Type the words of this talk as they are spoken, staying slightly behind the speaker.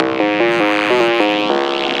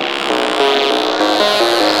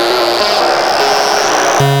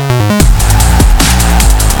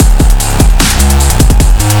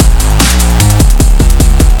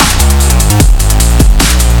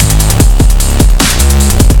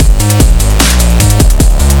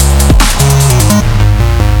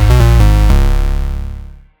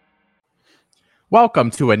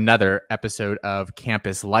Welcome to another episode of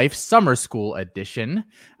Campus Life Summer School Edition,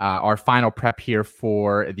 our final prep here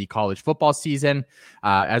for the college football season.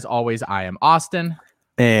 As always, I am Austin.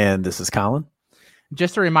 And this is Colin.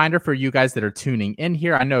 Just a reminder for you guys that are tuning in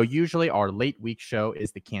here. I know usually our late week show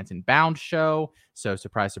is the Canton Bound show. So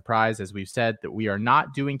surprise, surprise, as we've said, that we are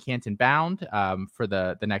not doing Canton Bound for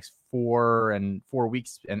the next 4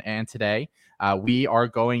 weeks and today. We are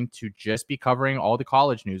going to just be covering all the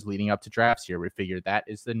college news leading up to drafts here. We figured that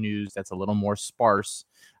is the news that's a little more sparse.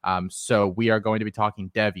 So we are going to be talking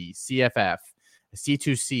Devy, CFF,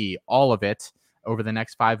 C2C, all of it over the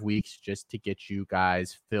next 5 weeks just to get you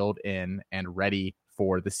guys filled in and ready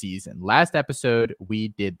for the season. Last episode, we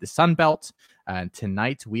did the Sun Belt. And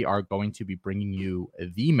tonight, we are going to be bringing you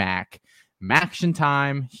the Maction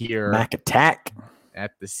time here. Mac Attack.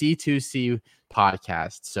 At the C2C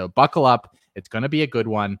podcast. So buckle up. It's going to be a good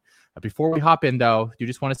one. Before we hop in, though, I do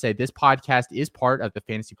just want to say this podcast is part of the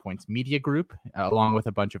Fantasy Points Media Group, along with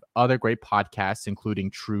a bunch of other great podcasts, including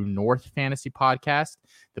True North Fantasy Podcast,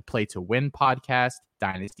 the Play to Win Podcast,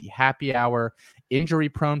 Dynasty Happy Hour, Injury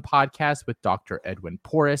Prone Podcast with Dr. Edwin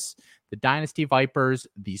Porras, the Dynasty Vipers,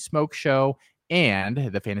 The Smoke Show, and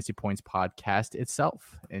the Fantasy Points Podcast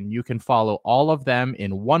itself. And you can follow all of them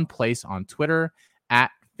in one place on Twitter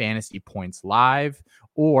at Fantasy Points Live,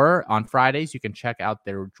 or on Fridays, you can check out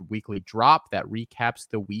their weekly drop that recaps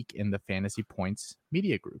the week in the Fantasy Points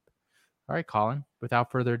Media Group. All right, Colin,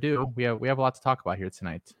 without further ado, we have a lot to talk about here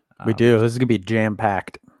tonight. We do. This is going to be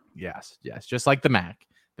jam-packed. Yes. Just like the Mac.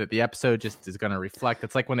 That the episode just is going to reflect.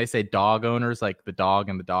 It's like when they say dog owners, like the dog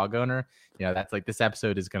and the dog owner. You know, that's like this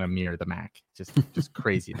episode is going to mirror the Mac. Just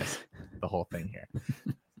craziness, the whole thing here.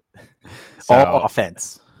 So, all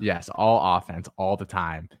offense. Yes, all offense, all the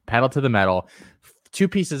time. Pedal to the metal. 2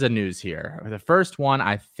 pieces of news here. The first one,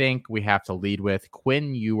 I think we have to lead with.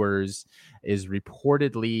 Quinn Ewers is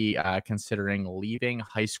reportedly considering leaving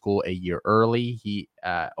high school a year early. He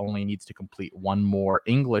only needs to complete one more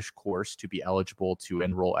English course to be eligible to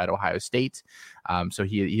enroll at Ohio State. So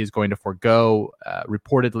he is going to forego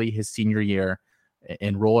reportedly his senior year,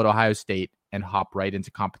 enroll at Ohio State, and hop right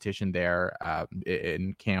into competition there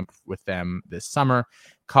in camp with them this summer.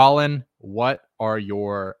 Colin, what are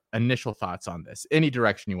your initial thoughts on this? Any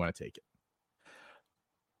direction you want to take it?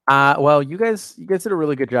 Well, you guys did a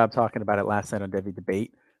really good job talking about it last night on Devy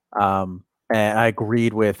Debate. And I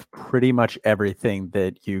agreed with pretty much everything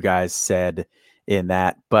that you guys said in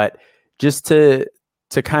that. But just to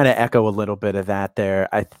kind of echo a little bit of that there,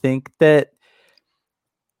 I think that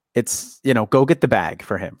it's, go get the bag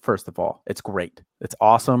for him. First of all, it's great. It's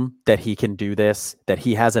awesome that he can do this, that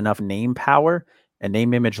he has enough name power and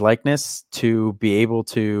name, image, likeness to be able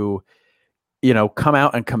to, come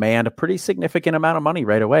out and command a pretty significant amount of money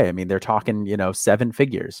right away. I mean, they're talking, 7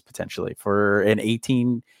 figures potentially for an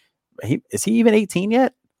 18. Is he even 18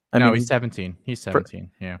 yet? No, he's 17. He's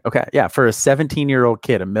 17. Yeah. Okay. Yeah. For a 17-year-old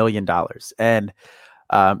kid, $1 million. And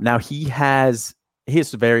now he has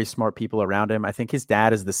very smart people around him. I think his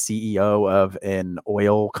dad is the CEO of an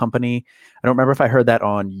oil company. I don't remember if I heard that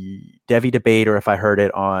on Devy Debate or if I heard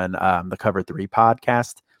it on the Cover 3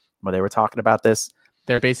 podcast where they were talking about this.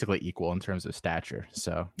 They're basically equal in terms of stature,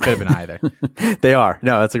 so could have been either. They are.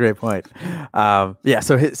 No, that's a great point.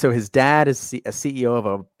 So his dad is a CEO of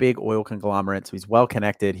a big oil conglomerate, so he's well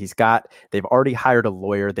connected. They've already hired a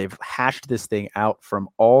lawyer. They've hashed this thing out from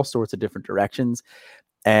all sorts of different directions.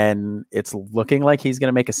 And it's looking like he's going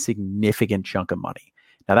to make a significant chunk of money.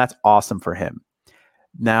 Now, that's awesome for him.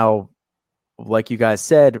 Now, like you guys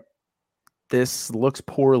said, this looks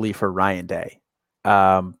poorly for Ryan Day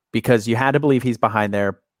because you had to believe he's behind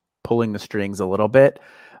there pulling the strings a little bit.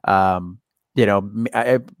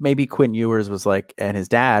 Maybe Quinn Ewers was like, and his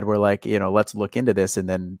dad were like, let's look into this. And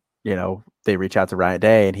then, they reach out to Ryan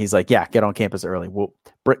Day and he's like, yeah, get on campus early.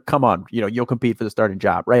 Come on, you'll compete for the starting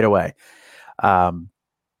job right away.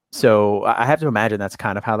 So I have to imagine that's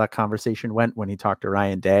kind of how that conversation went when he talked to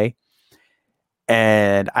Ryan Day.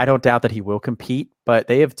 And I don't doubt that he will compete, but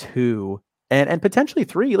they have 2 and potentially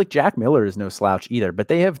 3. Like Jack Miller is no slouch either, but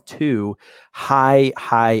they have 2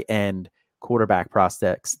 high end quarterback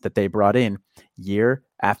prospects that they brought in year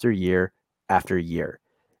after year after year.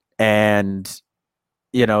 And,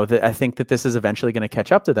 I think that this is eventually going to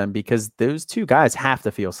catch up to them because those 2 guys have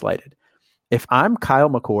to feel slighted. If I'm Kyle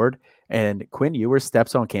McCord and Quinn Ewers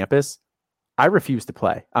steps on campus, I refuse to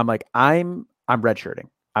play. I'm like, I'm redshirting.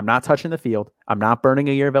 I'm not touching the field. I'm not burning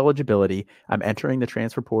a year of eligibility. I'm entering the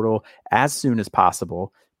transfer portal as soon as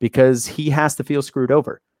possible because he has to feel screwed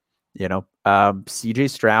over. CJ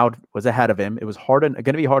Stroud was ahead of him. It was going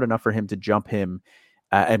to be hard enough for him to jump him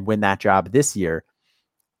and win that job this year.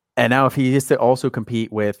 And now if he is to also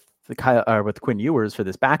compete with with Quinn Ewers for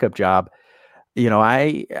this backup job,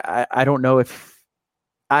 I don't know if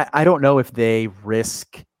I don't know if they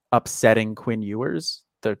risk upsetting Quinn Ewers,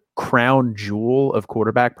 the crown jewel of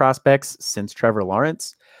quarterback prospects since Trevor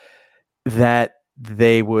Lawrence, that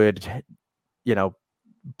they would,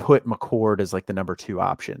 put McCord as like the number 2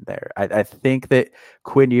 option there. I think that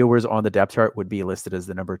Quinn Ewers on the depth chart would be listed as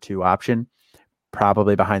the number 2 option,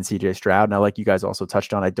 probably behind CJ Stroud. Now, like you guys also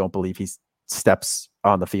touched on, I don't believe he steps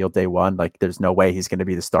on the field day one. Like there's no way he's going to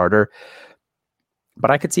be the starter.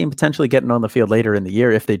 But I could see him potentially getting on the field later in the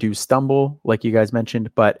year if they do stumble, like you guys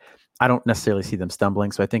mentioned. But I don't necessarily see them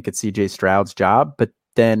stumbling. So I think it's CJ Stroud's job. But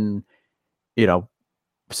then,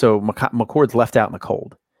 so McCord's left out in the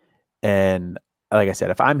cold. And like I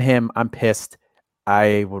said, if I'm him, I'm pissed.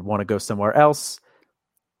 I would want to go somewhere else.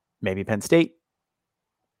 Maybe Penn State.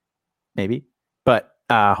 Maybe. But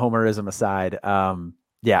homerism aside, I'm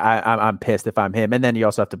pissed if I'm him. And then you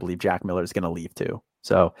also have to believe Jack Miller is going to leave too.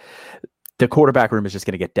 So the quarterback room is just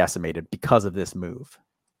going to get decimated because of this move.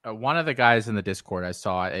 One of the guys in the Discord I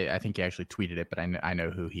saw, I think he actually tweeted it, but I know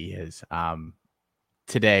who he is.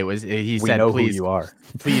 Today he said, "Please, who you are.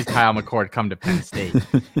 Please, Kyle McCord, come to Penn State."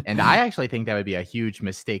 And I actually think that would be a huge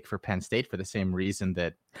mistake for Penn State for the same reason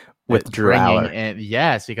that with Drew Aller. And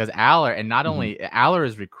yes, because Aller, and not only Aller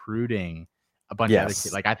is recruiting a bunch of other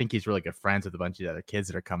kids. Like I think he's really good friends with a bunch of other kids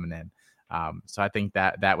that are coming in. So I think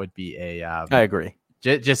that would be I agree.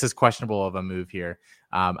 Just as questionable of a move here.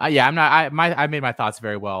 I made my thoughts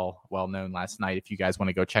very well known last night. If you guys want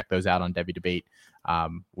to go check those out on Devy Debate,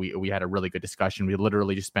 we had a really good discussion. We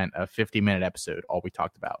literally just spent a 50-minute episode. All we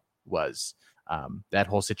talked about was that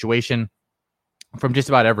whole situation from just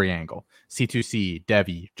about every angle. C2C,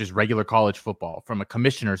 Devy, just regular college football, from a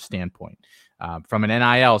commissioner's standpoint, from an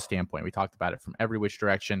NIL standpoint. We talked about it from every which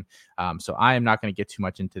direction. So I am not going to get too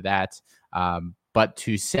much into that. But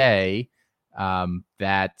to say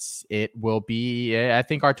that it will be, I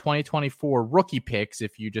think our 2024 rookie picks,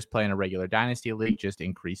 if you just play in a regular dynasty league, just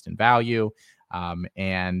increased in value.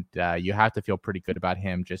 And you have to feel pretty good about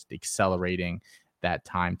him just accelerating that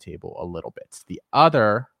timetable a little bit. The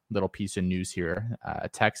other little piece of news here,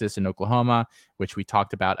 Texas and Oklahoma, which we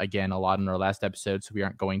talked about again a lot in our last episode, so we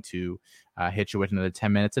aren't going to hit you with another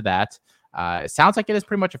 10 minutes of that. It sounds like it is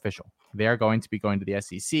pretty much official. They are going to be going to the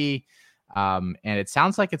SEC. And it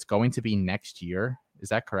sounds like it's going to be next year. Is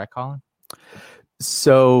that correct, Colin?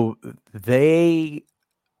 So they're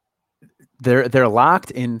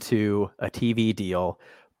locked into a TV deal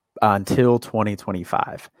until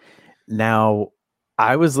 2025. Now,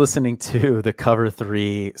 I was listening to the Cover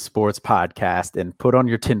 3 Sports podcast, and put on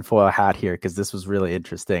your tinfoil hat here because this was really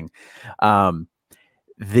interesting.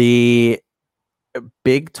 The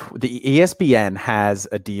ESPN has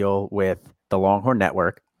a deal with the Longhorn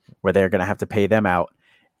Network where they're going to have to pay them out,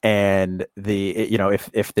 and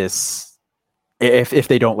if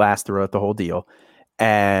they don't last throughout the whole deal,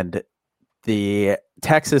 and the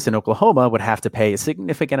Texas and Oklahoma would have to pay a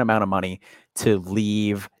significant amount of money to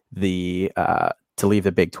leave the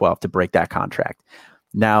Big 12, to break that contract.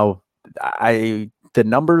 Now, the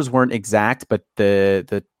numbers weren't exact, but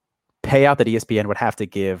the payout that ESPN would have to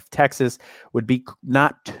give Texas would be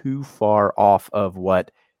not too far off of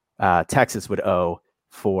what Texas would owe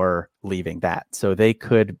for leaving that. So they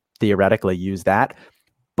could theoretically use that.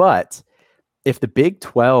 But if the Big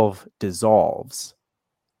 12 dissolves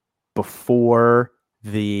before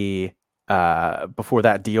that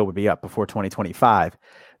deal would be up, before 2025,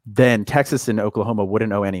 then Texas and Oklahoma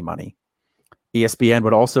wouldn't owe any money. ESPN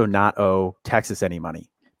would also not owe Texas any money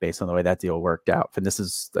based on the way that deal worked out. And this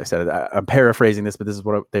is, like I said, I'm paraphrasing this, but this is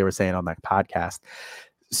what they were saying on that podcast.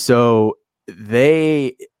 So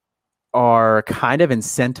they are kind of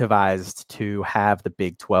incentivized to have the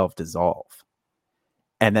Big 12 dissolve.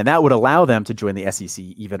 And then that would allow them to join the SEC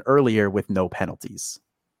even earlier with no penalties.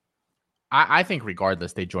 I think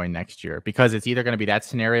regardless, they join next year, because it's either going to be that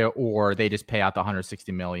scenario or they just pay out the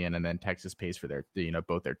 $160 million and then Texas pays for their,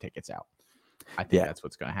 both their tickets out. I think that's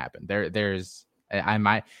what's going to happen. They're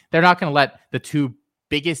not going to let the two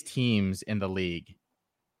biggest teams in the league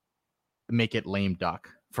make it lame duck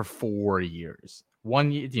for 4 years.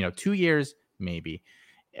 1 year, 2 years, maybe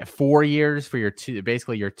 4 years for your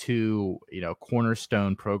two,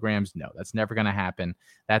 cornerstone programs. No, that's never going to happen.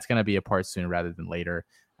 That's going to be a part sooner rather than later.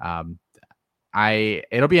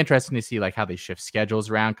 It'll be interesting to see like how they shift schedules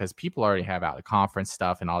around, because people already have out of conference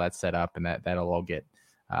stuff and all that set up, and that'll all get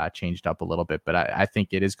changed up a little bit. But I think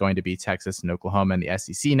it is going to be Texas and Oklahoma in the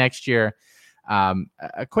SEC next year.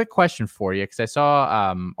 A quick question for you, because I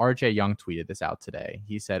saw RJ Young tweeted this out today.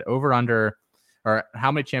 He said over under or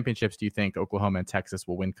how many championships do you think Oklahoma and Texas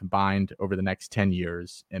will win combined over the next 10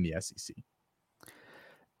 years in the SEC?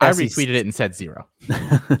 I retweeted it and said 0.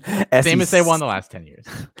 Same as they won the last 10 years.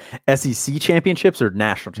 SEC championships or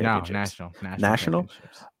national championships? No, national.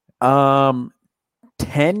 Championships.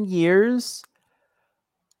 10 years.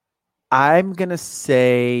 I'm gonna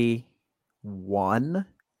say 1,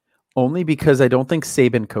 only because I don't think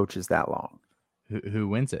Saban coaches that long. Who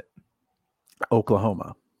wins it?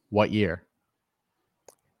 Oklahoma. What year?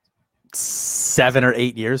 7 or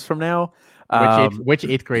 8 years from now. Which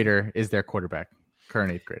eighth grader is their quarterback?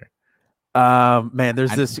 Current eighth grader. Man,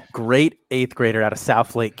 there's this great 8th grader out of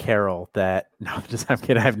South Lake Carroll that I'm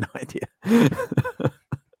kidding. I have no idea.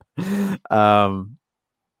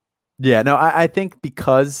 Yeah, no, I think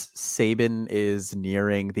because Saban is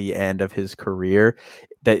nearing the end of his career,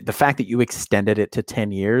 the fact that you extended it to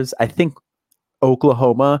 10 years, I think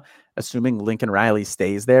Oklahoma, assuming Lincoln Riley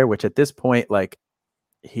stays there, which at this point, like,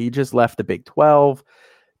 he just left the Big 12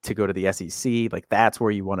 to go to the SEC. Like, that's where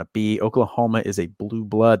you want to be. Oklahoma is a blue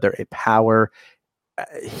blood. They're a power.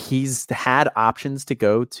 He's had options to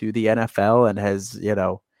go to the NFL and has,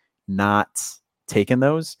 not taken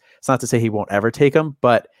those. It's not to say he won't ever take them,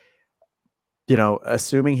 but,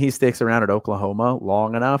 assuming he sticks around at Oklahoma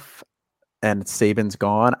long enough and Saban's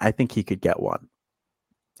gone, I think he could get one.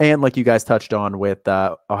 And like you guys touched on with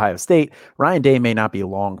Ohio State, Ryan Day may not be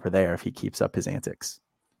long for there if he keeps up his antics.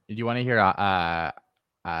 Did you want to hear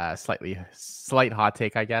slight hot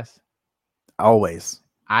take, I guess? Always.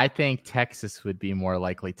 I think Texas would be more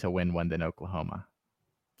likely to win one than Oklahoma.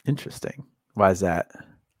 Interesting. Why is that?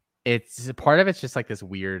 It's part of it's just like this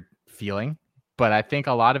weird feeling, but I think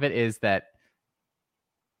a lot of it is that,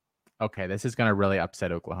 okay, this is going to really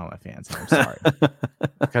upset Oklahoma fans. I'm sorry.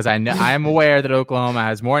 Because I'm aware that Oklahoma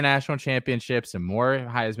has more national championships and more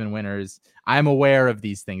Heisman winners. I'm aware of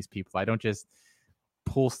these things, people. I don't just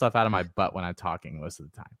pull stuff out of my butt when I'm talking most of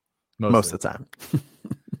the time. Most of the time.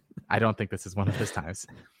 I don't think this is one of those times.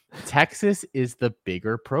 Texas is the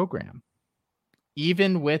bigger program.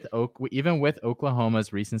 Even with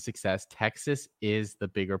Oklahoma's recent success, Texas is the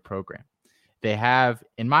bigger program. They have,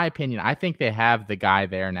 in my opinion, I think they have the guy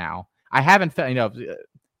there now. I haven't felt,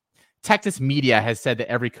 Texas media has said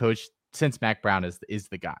that every coach since Mac Brown is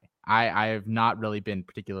the guy. I have not really been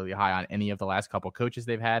particularly high on any of the last couple coaches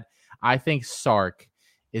they've had. I think Sark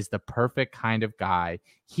is the perfect kind of guy.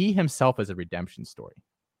 He himself is a redemption story.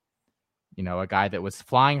 A guy that was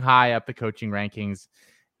flying high up the coaching rankings,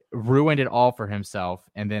 ruined it all for himself,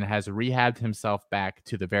 and then has rehabbed himself back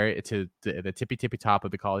to the tippy top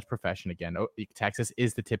of the college profession again. Texas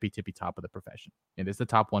is the tippy top of the profession. It is the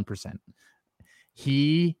top 1%.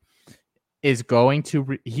 He is going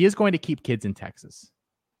to keep kids in Texas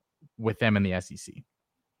with them in the SEC.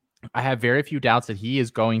 I have very few doubts that he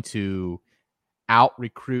is going to out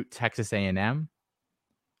recruit Texas A&M,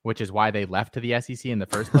 which is why they left to the SEC in the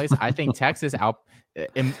first place. I think Texas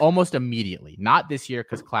almost immediately, not this year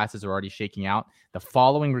because classes are already shaking out. The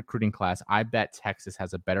following recruiting class, I bet Texas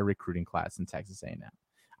has a better recruiting class than Texas A&M.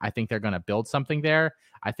 I think they're going to build something there.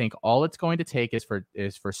 I think all it's going to take is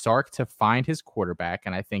for Sark to find his quarterback,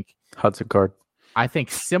 and I think Hudson Card. I think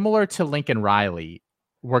similar to Lincoln Riley,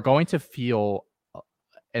 we're going to feel,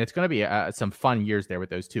 and it's going to be some fun years there with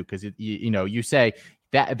those two because you say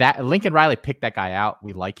that Lincoln Riley picked that guy out.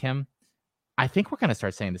 We like him. I think we're going to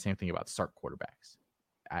start saying the same thing about Sark quarterbacks.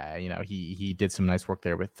 He did some nice work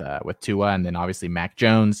there with Tua, and then obviously Mac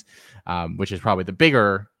Jones, which is probably the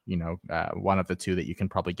bigger, one of the two that you can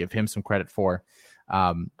probably give him some credit for.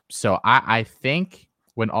 So I think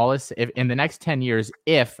when all is, if in the next 10 years,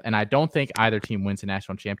 and I don't think either team wins a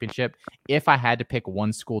national championship, if I had to pick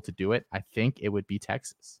one school to do it, I think it would be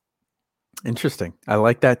Texas. Interesting. I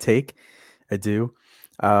like that take. I do.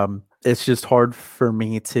 It's just hard for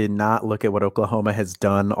me to not look at what Oklahoma has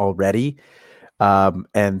done already.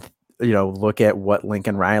 And look at what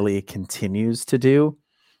Lincoln Riley continues to do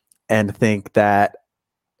and think that,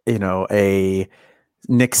 a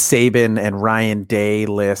Nick Saban and Ryan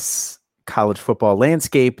Day-less college football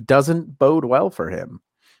landscape doesn't bode well for him.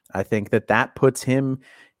 I think that puts him,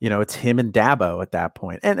 it's him and Dabo at that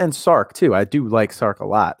point. And Sark too. I do like Sark a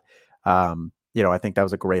lot. I think that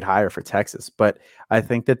was a great hire for Texas, but I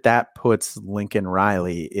think that puts Lincoln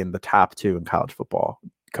Riley in the top 2 in college football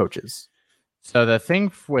coaches. So the thing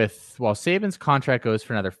Saban's contract goes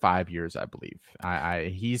for another 5 years, I believe.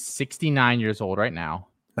 He's 69 years old right now.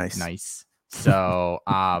 Nice. So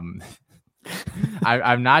I'm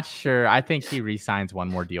not sure. I think he re-signs one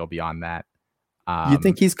more deal beyond that. You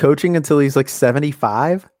think he's coaching until he's like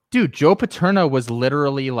 75? Dude, Joe Paterno was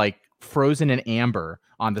literally like frozen in amber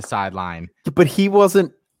on the sideline. But he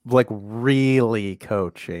wasn't like really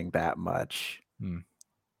coaching that much.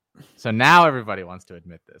 So now everybody wants to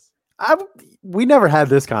admit this. We never had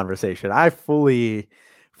this conversation. I fully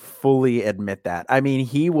admit that. I mean,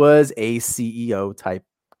 he was a CEO type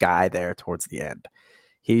guy there towards the end.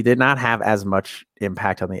 He did not have as much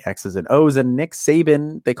impact on the X's and O's. And Nick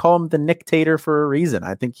Saban, they call him the Nicktator for a reason.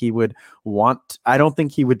 I don't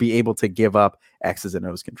think he would be able to give up X's and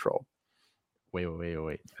O's control. Wait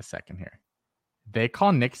a second here. They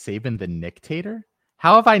call Nick Saban the Nicktator?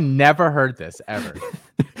 How have I never heard this ever?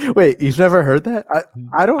 Wait, you've never heard that?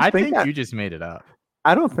 I think you just made it up.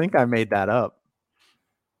 I don't think I made that up.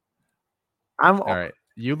 All right.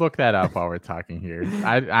 You look that up while we're talking here.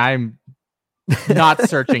 I'm not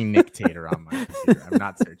searching Nicktator on my computer. I'm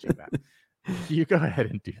not searching that. You go ahead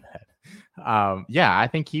and do that. Yeah, I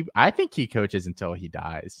think he coaches until he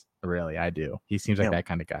dies. Really, I do. He seems like that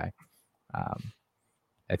kind of guy.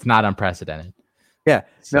 It's not unprecedented. Yeah.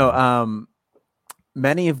 So. No.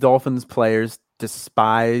 Many of Dolphins players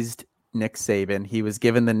despised Nick Saban. He was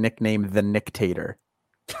given the nickname the Nicktator.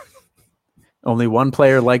 Only one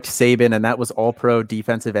player liked Saban, and that was All-Pro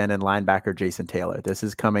defensive end and linebacker Jason Taylor. This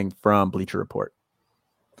is coming from Bleacher Report.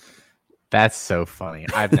 That's so funny.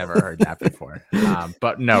 I've never heard that before.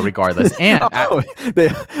 But no, regardless. And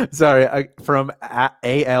from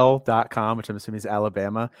AL.com, which I'm assuming is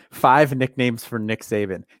Alabama, 5 nicknames for Nick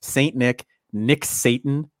Saban: Saint Nick, Nick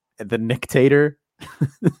Satan, the Nicktator,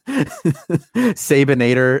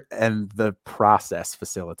 Sabinator, and the process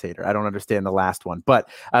facilitator. I don't understand the last one, but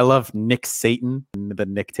I love Nick Satan and the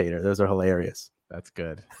Nicktator. Those are hilarious. That's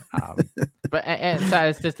good. But so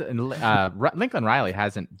it's just Lincoln Riley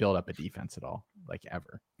hasn't built up a defense at all, like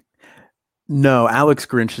ever. No, Alex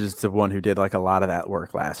Grinch is the one who did like a lot of that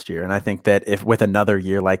work last year. And I think that if with another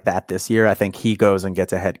year like that this year, I think he goes and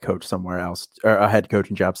gets a head coach somewhere else, or a head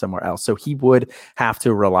coaching job somewhere else. So he would have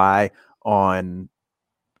to rely on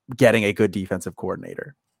getting a good defensive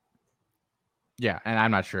coordinator. Yeah, and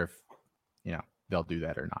I'm not sure if they'll do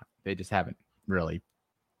that or not. They just haven't really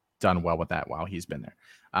done well with that while he's been there.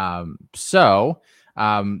 So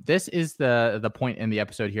this is the point in the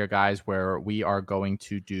episode here, guys, where we are going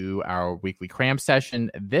to do our weekly cram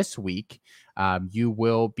session. This week, you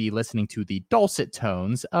will be listening to the dulcet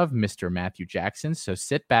tones of Mr. Matthew Jackson. So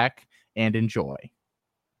sit back and enjoy.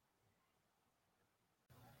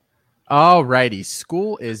 All righty,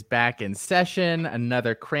 school is back in session.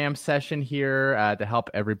 Another cram session here to help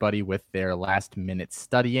everybody with their last minute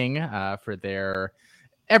studying for their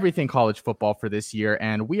everything college football for this year.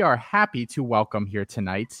 And we are happy to welcome here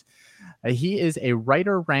tonight. He is a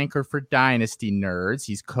writer ranker for Dynasty Nerds.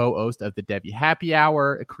 He's co-host of the Devy Happy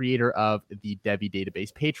Hour, a creator of the Devy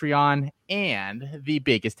Database Patreon, and the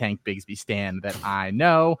biggest Tank Bigsby stan that I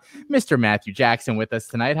know, Mr. Matthew Jackson, with us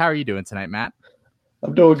tonight. How are you doing tonight, Matt?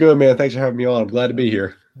 I'm doing good, man. Thanks for having me on. I'm glad to be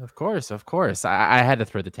here. Of course. I had to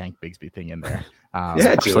throw the Tank Bigsby thing in there.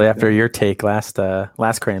 Especially after your take last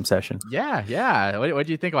cram session. Yeah. What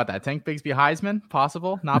do you think about that? Tank Bigsby Heisman?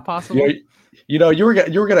 Possible? Not possible? You were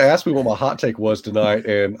going to ask me what my hot take was tonight,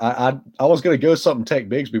 and I was going to go something Tank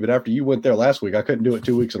Bigsby, but after you went there last week, I couldn't do it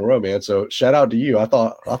 2 weeks in a row, man. So shout out to you. I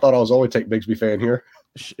thought I was only Tank Bigsby fan here.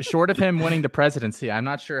 Short of him winning the presidency, I'm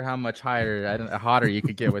not sure how much hotter you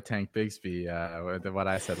could get with Tank Bigsby than what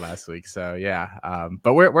I said last week. So yeah,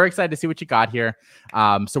 but we're excited to see what you got here.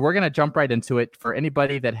 So we're gonna jump right into it. For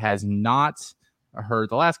anybody that has not heard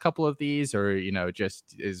the last couple of these, or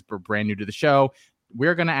just is brand new to the show,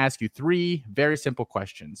 we're gonna ask you 3 very simple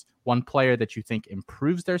questions. One player that you think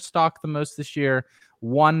improves their stock the most this year,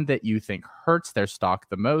 one that you think hurts their stock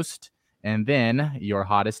the most, and then your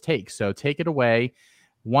hottest take. So take it away.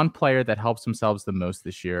 One player that helps themselves the most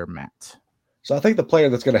this year, Matt. So I think the player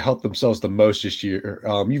that's going to help themselves the most this year,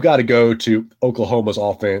 you've got to go to Oklahoma's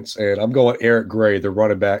offense, and I'm going Eric Gray, the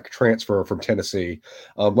running back transfer from Tennessee.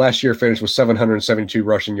 Last year finished with 772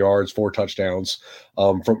 rushing yards, 4 touchdowns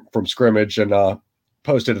from scrimmage, and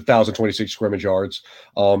posted 1,026 scrimmage yards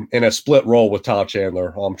in a split role with Todd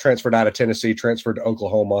Chandler. Transferred out of Tennessee, transferred to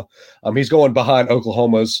Oklahoma. He's going behind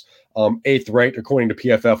Oklahoma's 8th ranked according to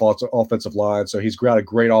PFF offensive line. So he's got a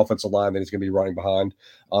great offensive line that he's going to be running behind.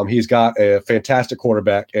 He's got a fantastic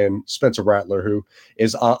quarterback in Spencer Rattler, who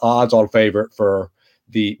is odds-on favorite for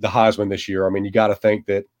the Heisman this year. I mean, you got to think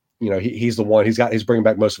that he's the one. He's bringing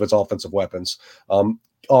back most of his offensive weapons.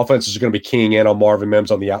 Offenses are going to be keying in on Marvin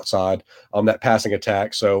Mims on the outside, that passing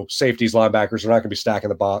attack. So safeties, linebackers are not going to be stacking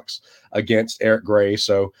the box against Eric Gray.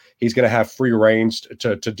 So he's going to have free range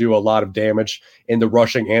to do a lot of damage in the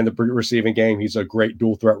rushing and the receiving game. He's a great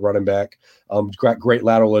dual threat running back. Got great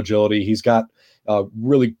lateral agility. He's got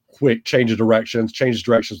really quick, changes directions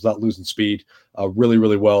without losing speed really,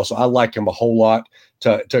 really well. So I like him a whole lot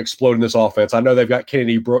to explode in this offense. I know they've got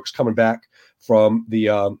Kennedy Brooks coming back from the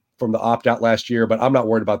opt-out last year, but I'm not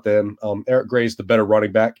worried about them. Eric Gray's the better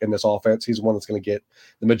running back in this offense. He's the one that's going to get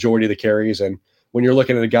the majority of the carries. And when you're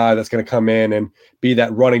looking at a guy that's going to come in and be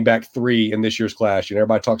that running back 3 in this year's class,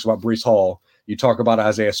 everybody talks about Breece Hall. You talk about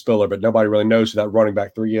Isaiah Spiller, but nobody really knows who that running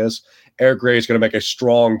back 3 is. Eric Gray is going to make a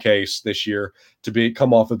strong case this year to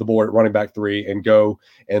come off of the board at running back 3 and go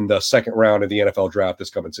in the second round of the NFL draft this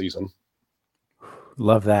coming season.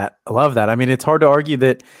 Love that. I love that. I mean, it's hard to argue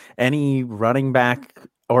that any running back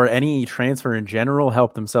or any transfer in general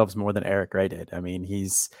helped themselves more than Eric Gray did. I mean,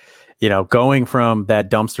 he's, going from that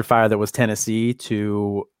dumpster fire that was Tennessee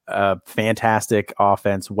to a fantastic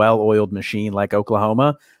offense, well-oiled machine like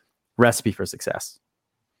Oklahoma. Recipe for success.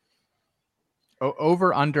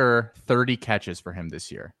 Over under 30 catches for him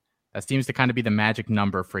this year. That seems to kind of be the magic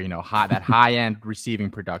number for, that high-end receiving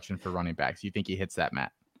production for running backs. You think he hits that,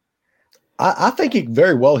 Matt? I think he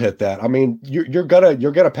very well hit that. I mean, you're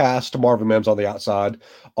gonna pass to Marvin Mims on the outside.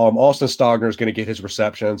 Austin Stogner is going to get his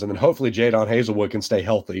receptions, and then hopefully Jadon Hazelwood can stay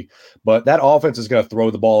healthy. But that offense is going to throw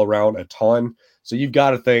the ball around a ton. So you've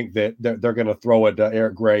got to think that they're going to throw it to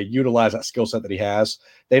Eric Gray, utilize that skill set that he has.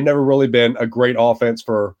 They've never really been a great offense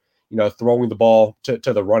for throwing the ball to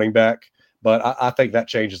the running back, but I think that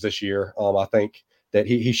changes this year. I think that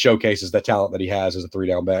he showcases the talent that he has as a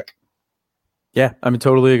 3-down back. Yeah, I mean,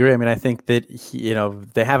 totally agree. I mean, I think that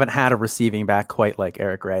they haven't had a receiving back quite like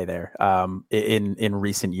Eric Gray there in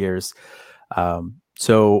recent years.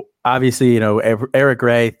 So obviously, Eric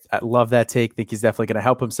Gray, I love that take. Think he's definitely going to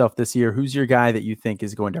help himself this year. Who's your guy that you think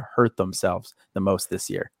is going to hurt themselves the most this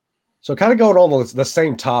year? So kind of going on the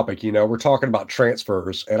same topic, we're talking about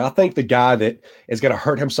transfers, and I think the guy that is going to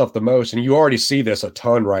hurt himself the most, and you already see this a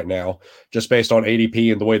ton right now, just based on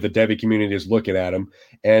ADP and the way the Devy community is looking at him,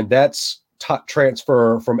 and that's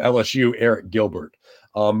transfer from LSU, Eric Gilbert.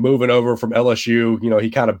 Moving over from LSU, he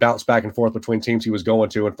kind of bounced back and forth between teams he was going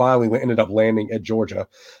to and finally ended up landing at Georgia.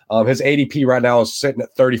 His ADP right now is sitting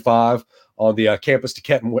at 35 on the Campus to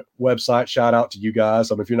Kenton website. Shout out to you guys.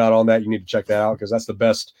 If you're not on that, you need to check that out because that's the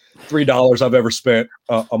best $3 I've ever spent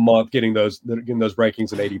a month getting those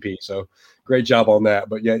rankings in ADP. So great job on that.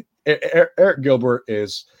 But yeah, Eric Gilbert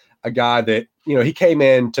is a guy that, he came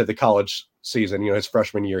into the college season, his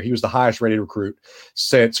freshman year. He was the highest rated recruit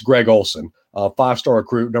since Greg Olson, 5-star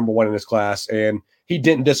recruit, number 1 in his class. And he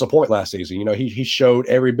didn't disappoint last season. He showed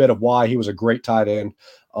every bit of why he was a great tight end,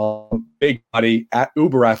 big body,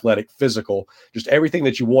 uber athletic, physical, just everything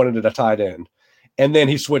that you wanted at a tight end. And then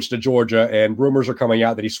he switched to Georgia, and rumors are coming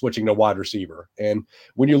out that he's switching to wide receiver. And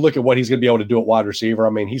when you look at what he's going to be able to do at wide receiver, I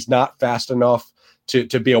mean, he's not fast enough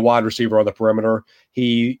to be a wide receiver on the perimeter.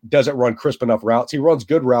 He doesn't run crisp enough routes. He runs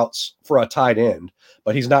good routes for a tight end,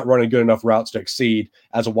 but he's not running good enough routes to exceed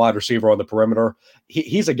as a wide receiver on the perimeter.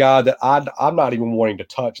 He's a guy that I'm not even wanting to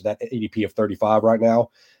touch that ADP of 35 right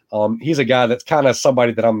now. He's a guy that's kind of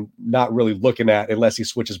somebody that I'm not really looking at unless he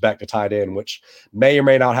switches back to tight end, which may or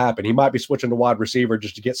may not happen. He might be switching to wide receiver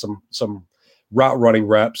just to get some route running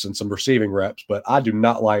reps and some receiving reps, but I do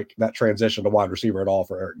not like that transition to wide receiver at all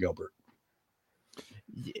for Eric Gilbert.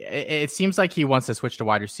 It seems like he wants to switch to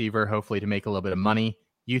wide receiver, hopefully to make a little bit of money.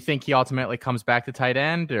 You think he ultimately comes back to tight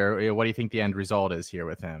end, or what do you think the end result is here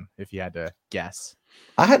with him, if you had to guess?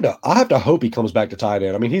 I have to hope he comes back to tight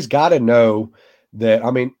end. I mean, he's got to know that,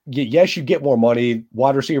 I mean, yes, you get more money.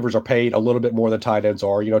 Wide receivers are paid a little bit more than tight ends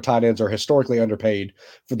are. Tight ends are historically underpaid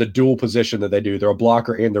for the dual position that they do. They're a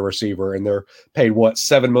blocker and the receiver, and they're paid,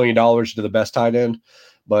 $7 million to the best tight end.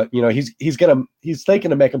 But, he's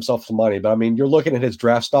thinking to make himself some money. But, I mean, you're looking at his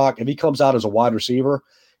draft stock. If he comes out as a wide receiver,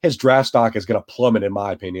 his draft stock is going to plummet, in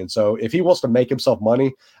my opinion. So if he wants to make himself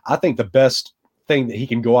money, I think the best thing that he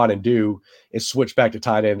can go out and do is switch back to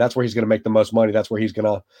tight end. That's where he's going to make the most money. That's where he's going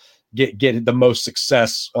to get the most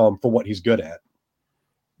success for what he's good at.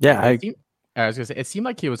 Yeah, I was going to say, it seemed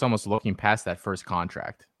like he was almost looking past that first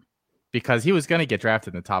contract because he was going to get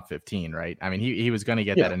drafted in the top 15, right? I mean, he was going to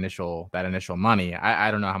get that initial money.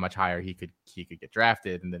 I don't know how much higher he could get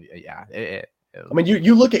drafted, and then I mean,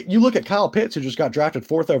 you look at Kyle Pitts, who just got drafted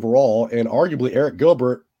 4th overall, and arguably Eric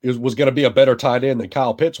Gilbert was going to be a better tight end than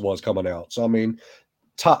Kyle Pitts was coming out. So I mean,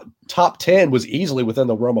 top 10 was easily within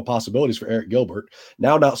the realm of possibilities for Eric Gilbert.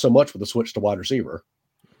 Now, not so much with the switch to wide receiver.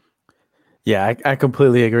 Yeah, I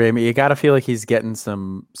completely agree. I mean, you got to feel like he's getting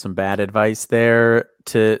some bad advice there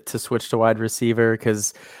to switch to wide receiver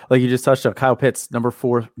because, like you just touched on, Kyle Pitts, number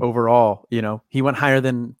 4 overall. He went higher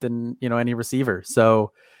than any receiver.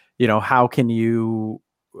 So, how can you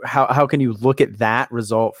look at that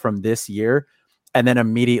result from this year and then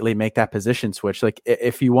immediately make that position switch. Like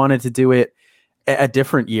if you wanted to do it a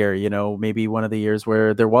different year, maybe one of the years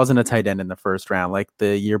where there wasn't a tight end in the first round, like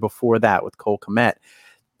the year before that with Cole Kmet,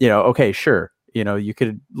 okay, sure. You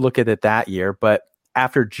could look at it that year, but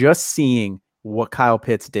after just seeing what Kyle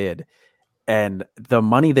Pitts did and the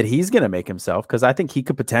money that he's going to make himself, because I think he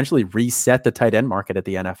could potentially reset the tight end market at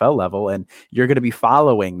the NFL level, and you're going to be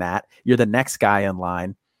following that. You're the next guy in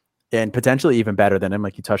line and potentially even better than him,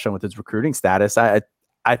 like you touched on with his recruiting status. I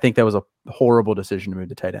think that was a horrible decision to move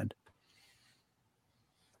to tight end.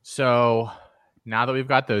 So now that we've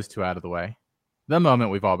got those two out of the way, the moment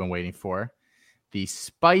we've all been waiting for, the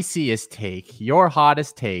spiciest take, your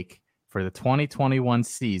hottest take for the 2021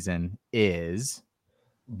 season is...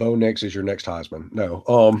 Bo Nix is your next Heisman. No,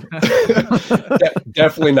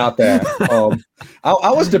 definitely not that.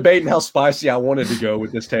 I was debating how spicy I wanted to go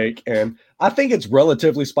with this take, and I think it's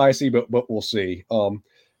relatively spicy, but we'll see.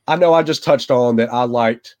 I know I just touched on that I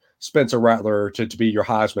liked Spencer Rattler to be your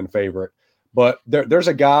Heisman favorite, but there's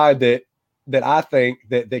a guy that I think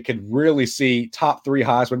that could really see top 3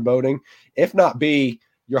 Heisman voting, if not be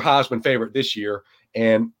your Heisman favorite this year.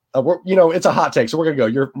 And it's a hot take, so we're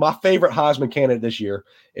gonna go. My favorite Heisman candidate this year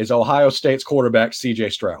is Ohio State's quarterback C.J.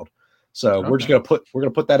 Stroud. So okay. we're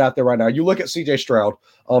gonna put that out there right now. You look at C.J. Stroud.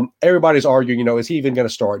 Everybody's arguing, is he even gonna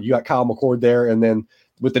start? You got Kyle McCord there, and then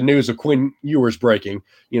with the news of Quinn Ewers breaking,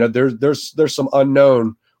 there's some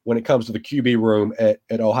unknown when it comes to the QB room at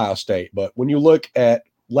Ohio State. But when you look at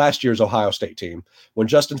last year's Ohio State team, when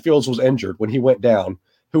Justin Fields was injured, when he went down,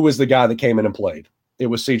 who was the guy that came in and played? It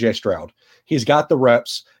was C.J. Stroud. He's got the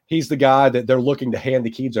reps. He's the guy that they're looking to hand the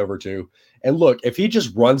keys over to. And look, if he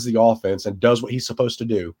just runs the offense and does what he's supposed to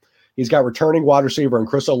do, he's got returning wide receiver in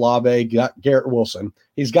Chris Olave, got Garrett Wilson.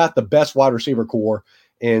 He's got the best wide receiver core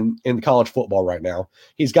in college football right now.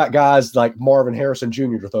 He's got guys like Marvin Harrison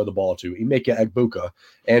Jr. to throw the ball to, Emeka Egbuka,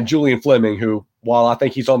 and Julian Fleming, who, while I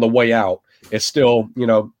think he's on the way out, is still,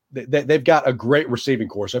 they've got a great receiving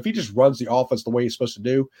core. So if he just runs the offense the way he's supposed to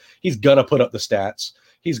do, he's going to put up the stats.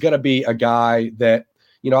 He's going to be a guy that,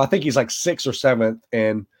 I think he's like 6th or 7th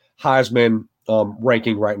in Heisman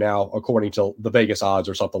ranking right now, according to the Vegas odds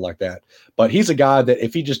or something like that. But he's a guy that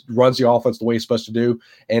if he just runs the offense the way he's supposed to do,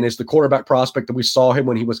 and is the quarterback prospect that we saw him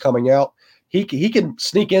when he was coming out, he can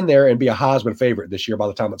sneak in there and be a Heisman favorite this year by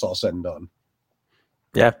the time it's all said and done.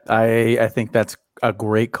 Yeah, I think that's a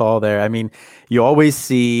great call there. I mean, you always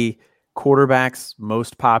see quarterbacks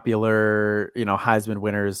most popular, Heisman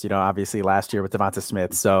winners, obviously last year with Devonta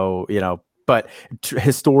Smith. So, but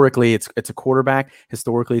historically it's a quarterback.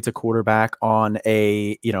 Historically, it's a quarterback on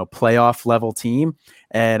a, playoff level team.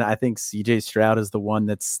 And I think CJ Stroud is the one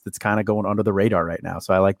that's kind of going under the radar right now.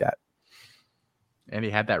 So I like that. And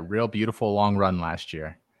he had that real beautiful long run last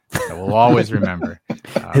year that we'll always remember.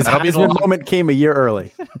 His Heisman moment came a year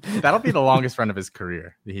early. That'll be the longest run of his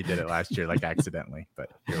career. He did it last year, like accidentally, but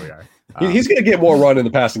here we are. He's going to get more run in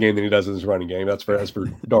the passing game than he does in his running game. That's for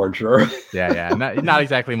darn sure. Yeah. Not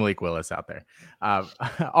exactly Malik Willis out there.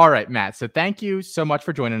 All right, Matt. So thank you so much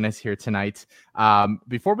for joining us here tonight.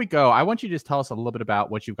 Before we go, I want you to just tell us a little bit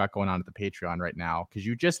about what you've got going on at the Patreon right now, because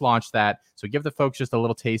you just launched that. So give the folks just a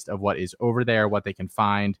little taste of what is over there, what they can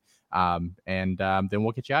find. And then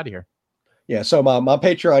we'll get you out of here. Yeah, so my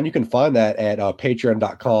Patreon, you can find that at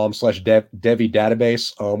patreon.com/Devy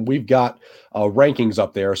database. We've got rankings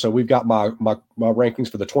up there. So we've got my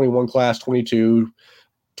rankings for the 21 class, 22,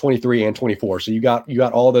 23, and 24. So you got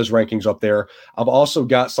all those rankings up there. I've also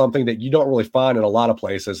got something that you don't really find in a lot of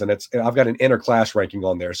places, and I've got an interclass ranking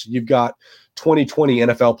on there. So you've got 2020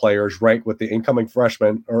 NFL players ranked with the incoming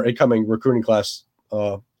freshman or incoming recruiting class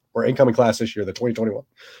or incoming class this year, the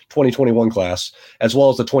 2021 class, as well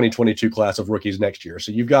as the 2022 class of rookies next year.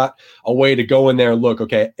 So you've got a way to go in there and look,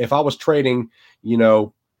 okay, if I was trading,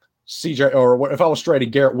 CJ, or if I was trading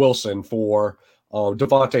Garrett Wilson for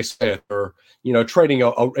Devontae Smith, or, trading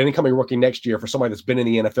an incoming rookie next year for somebody that's been in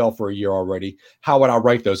the NFL for a year already, how would I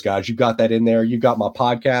rank those guys? You've got that in there. You've got my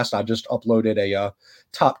podcast. I just uploaded a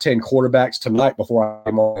top 10 quarterbacks tonight before I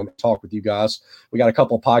came on and talk with you guys. We got a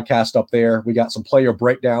couple of podcasts up there. We got some player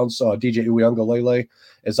breakdowns. DJ Uiagalelei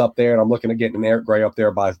is up there, and I'm looking at getting an Eric Gray up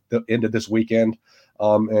there by the end of this weekend.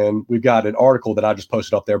 And we've got an article that I just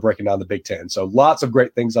posted up there breaking down the Big Ten. So lots of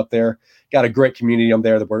great things up there. Got a great community up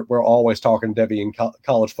there that we're always talking Devy in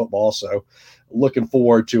college football. So looking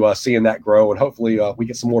forward to seeing that grow, and hopefully we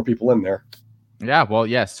get some more people in there. Yeah, well,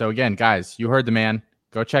 yes. So again, guys, you heard the man.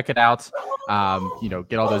 Go check it out.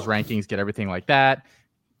 Get all those rankings, get everything like that.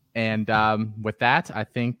 And with that, I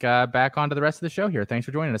think back onto the rest of the show here. Thanks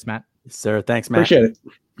for joining us, Matt. Yes, sir. Thanks, Matt. Appreciate it.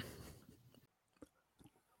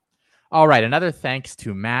 All right. Another thanks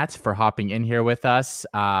to Matt for hopping in here with us.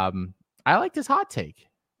 I liked his hot take.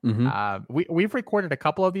 We've recorded a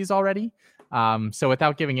couple of these already. So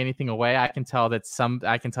without giving anything away, I can tell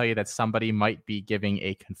you that somebody might be giving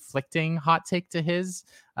a conflicting hot take to his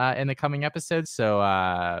in the coming episodes.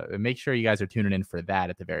 So make sure you guys are tuning in for that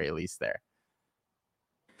at the very least there.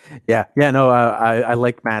 Yeah. No, I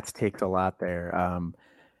like Matt's takes a lot there.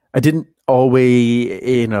 I didn't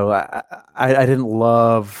always, I didn't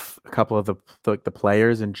love a couple of the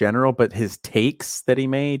players in general, but his takes that he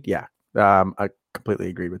made, yeah, I completely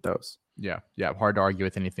agree with those. Yeah. Hard to argue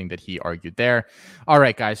with anything that he argued there. All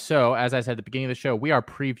right, guys. So as I said at the beginning of the show, we are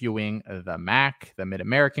previewing the MAC, the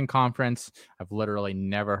Mid-American Conference. I've literally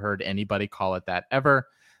never heard anybody call it that ever,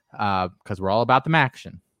 because we're all about the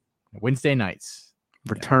MACtion. Wednesday nights.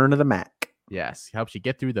 Return of the MAC. Yes, helps you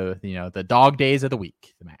get through the dog days of the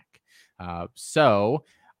week, the MAC. So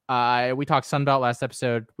we talked Sunbelt last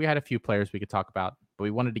episode. We had a few players we could talk about, but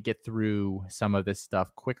we wanted to get through some of this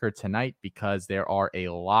stuff quicker tonight because there are a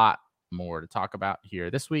lot more to talk about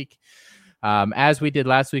here this week. As we did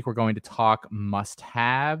last week, we're going to talk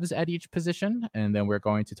must-haves at each position, and then we're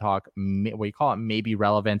going to talk we call it maybe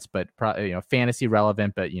relevant, but fantasy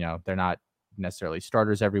relevant, but they're not necessarily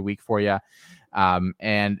starters every week for you.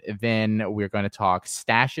 And then we're going to talk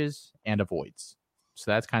stashes and avoids. So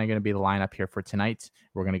that's kind of going to be the lineup here for tonight.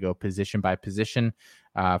 We're going to go position by position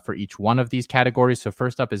for each one of these categories. So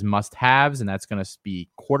first up is must-haves, and that's going to be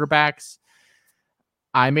quarterbacks.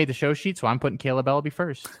 I made the show sheet, so I'm putting Caleb Ellaby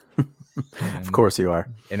first. Of course you are.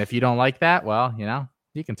 And if you don't like that, well,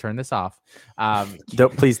 you can turn this off.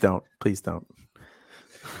 Please don't.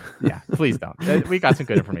 Yeah, please don't. We got some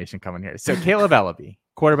good information coming here. So Caleb Ellaby,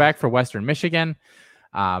 quarterback for Western Michigan.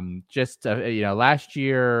 Last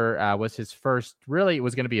year was his first, really it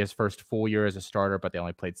was going to be his first full year as a starter, but they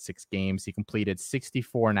only played 6 games. He completed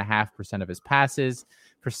 64.5% of his passes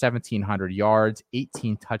for 1,700 yards,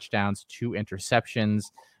 18 touchdowns, 2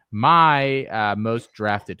 interceptions. My most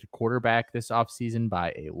drafted quarterback this offseason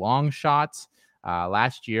by a long shot.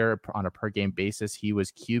 Last year, on a per game basis, he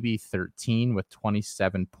was QB 13 with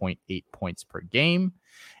 27.8 points per game.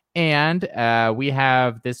 And we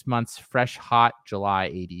have this month's fresh, hot July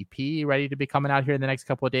ADP ready to be coming out here in the next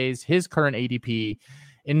couple of days. His current ADP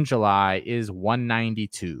in July is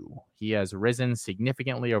 192. He has risen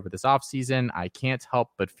significantly over this offseason. I can't help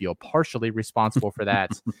but feel partially responsible for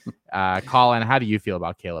that. Colin, how do you feel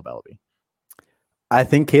about Caleb Ellaby? I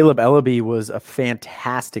think Caleb Ellaby was a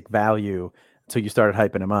fantastic value until you started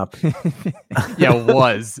hyping him up. Yeah,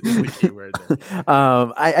 was the key word there.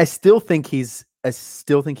 I still think he's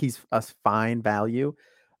a fine value,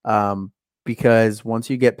 because once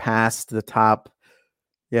you get past the top,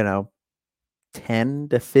 10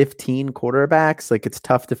 to 15 quarterbacks, like it's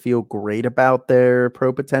tough to feel great about their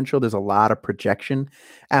pro potential. There's a lot of projection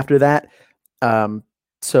after that.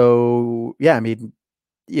 So yeah, I mean,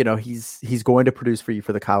 he's going to produce for you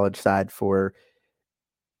for the college side for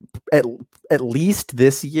at least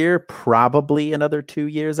this year, probably another 2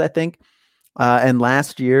 years, I think. And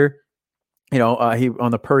last year, he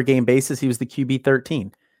on the per game basis, he was the QB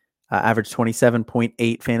 13, averaged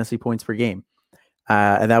 27.8 fantasy points per game.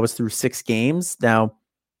 And that was through 6 games. Now,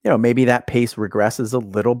 maybe that pace regresses a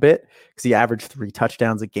little bit because he averaged 3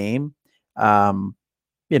 touchdowns a game. But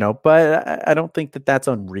I don't think that that's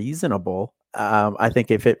unreasonable. I think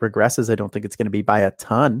if it regresses, I don't think it's going to be by a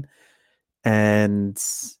ton. And,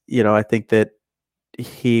 I think that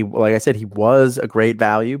like I said, he was a great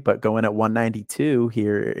value, but going at 192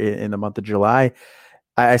 here in the month of July,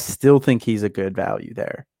 I still think he's a good value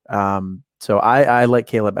there. So I like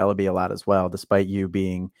Caleb Ellaby a lot as well, despite you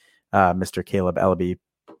being Mr. Caleb Ellaby.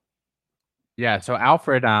 Yeah. So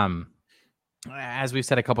Alfred, as we've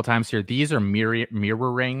said a couple times here, these are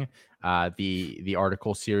mirroring the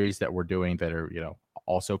article series that we're doing that are,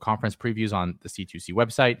 also conference previews on the C2C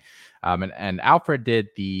website. And Alfred did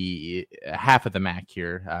the half of the MAC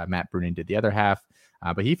here. Matt Bruning did the other half.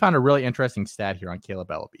 But he found a really interesting stat here on Caleb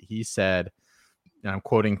Ellaby. He said, and I'm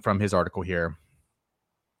quoting from his article here,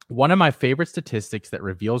 "One of my favorite statistics that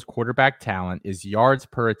reveals quarterback talent is yards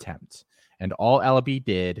per attempt. And all Ellaby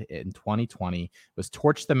did in 2020 was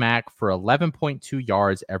torch the MAC for 11.2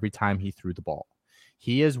 yards every time he threw the ball.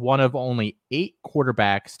 He is one of only 8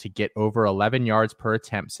 quarterbacks to get over 11 yards per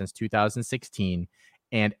attempt since 2016,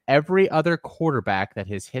 and every other quarterback that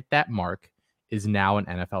has hit that mark is now an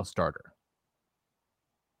NFL starter."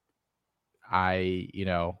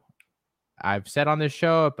 I've said on this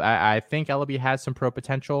show, I think Ellaby has some pro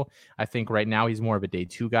potential. I think right now he's more of a day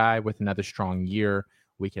 2 guy with another strong year.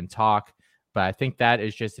 We can talk. But I think that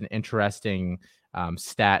is just an interesting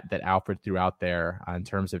stat that Alfred threw out there in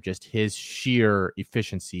terms of just his sheer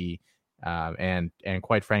efficiency and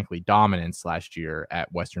quite frankly dominance last year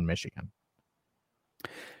at Western Michigan.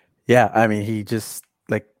 Yeah, I mean, he just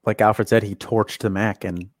like Alfred said, he torched the MAC,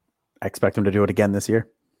 and I expect him to do it again this year.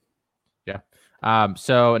 Yeah.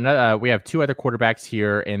 So we have two other quarterbacks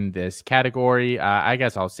here in this category. I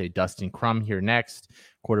guess I'll say Dustin Crum here next,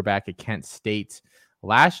 quarterback at Kent State.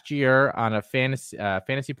 Last year on a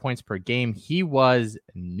fantasy points per game, he was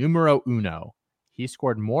numero uno. He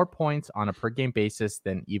scored more points on a per game basis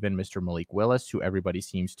than even Mr. Malik Willis, who everybody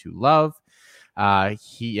seems to love.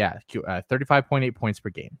 35.8 points per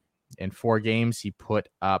game. In 4 games, he put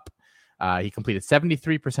up, he completed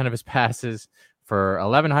 73% of his passes for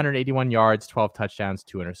 1,181 yards, 12 touchdowns,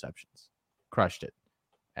 2 interceptions. Crushed it.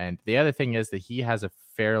 And the other thing is that he has a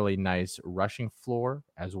fairly nice rushing floor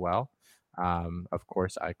as well. Of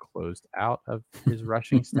course, I closed out of his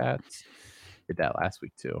rushing stats. Did that last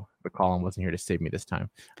week too, but Colin wasn't here to save me this time.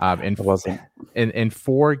 In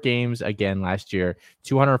 4 games again last year,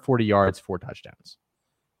 240 yards, 4 touchdowns.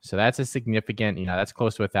 So that's a significant, that's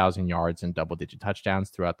close to 1,000 yards and double-digit touchdowns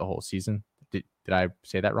throughout the whole season. Did I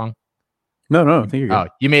say that wrong? No, I think you're good. Oh,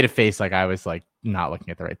 you made a face like I was like not looking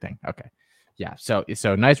at the right thing. Okay, yeah. So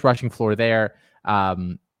nice rushing floor there.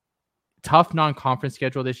 Tough non-conference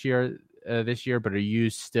schedule this year. But are you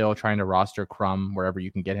still trying to roster Crum wherever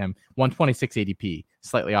you can get him? 126 ADP,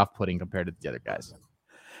 slightly off-putting compared to the other guys.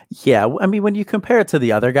 Yeah, I mean, when you compare it to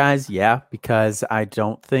the other guys, yeah, because I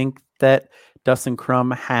don't think that Dustin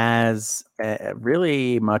Crum has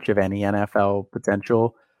really much of any NFL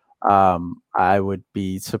potential. I would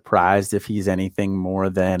be surprised if he's anything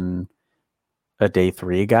more than a day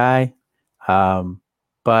 3 guy.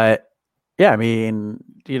 But yeah, I mean,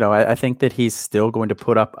 I think that he's still going to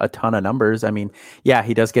put up a ton of numbers. I mean, yeah,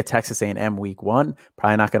 he does get Texas A&M week 1.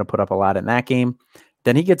 Probably not going to put up a lot in that game.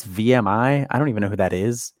 Then he gets VMI. I don't even know who that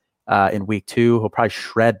is. In week 2, he'll probably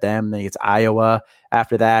shred them. Then he gets Iowa.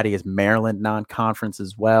 After that, he has Maryland non-conference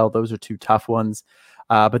as well. Those are 2 tough ones.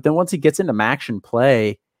 But then once he gets into action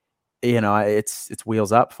play, it's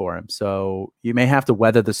wheels up for him. So you may have to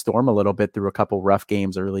weather the storm a little bit through a couple rough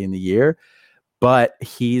games early in the year. But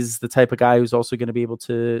he's the type of guy who's also going to be able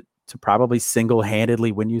to probably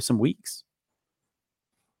single-handedly win you some weeks.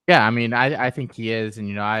 Yeah, I mean, I think he is,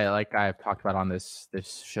 and I've talked about on this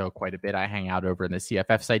show quite a bit. I hang out over in the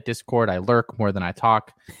CFF site Discord. I lurk more than I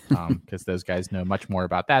talk, because those guys know much more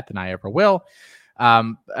about that than I ever will.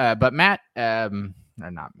 But Mike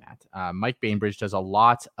Bainbridge does a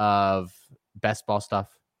lot of best ball stuff,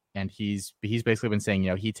 and he's basically been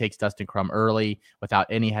saying, he takes Dustin Crum early without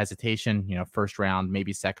any hesitation. First round,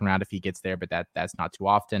 maybe second round if he gets there, but that's not too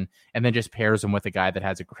often, and then just pairs him with a guy that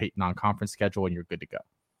has a great non-conference schedule, and you're good to go.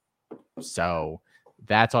 So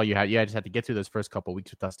that's all you have. You just have to get through those first couple of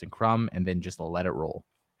weeks with Dustin Crum and then just let it roll.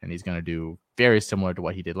 And he's going to do very similar to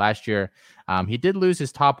what he did last year. He did lose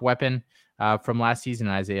his top weapon from last season,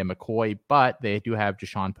 Isaiah McCoy, but they do have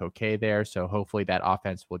Deshaun Poquet there. So hopefully that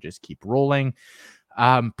offense will just keep rolling.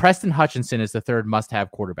 Preston Hutchinson is the third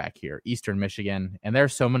must-have quarterback here, Eastern Michigan, and there are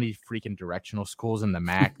so many freaking directional schools in the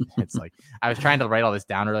MAC. It's like I was trying to write all this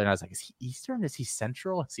down earlier, and I was like, is he Eastern? Is he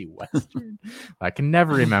Central? Is he Western? I can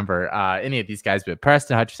never remember any of these guys, but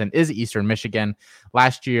Preston Hutchinson is Eastern Michigan.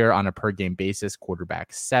 Last year, on a per-game basis,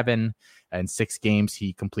 quarterback 7. In 6 games,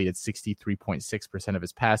 he completed 63.6% of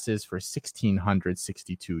his passes for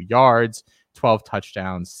 1,662 yards, 12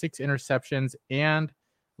 touchdowns, 6 interceptions, and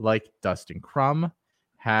like Dustin Crum,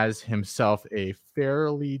 has himself a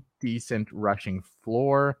fairly decent rushing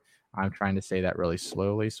floor. I'm trying to say that really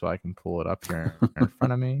slowly so I can pull it up here in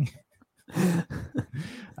front of me.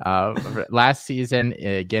 Last season,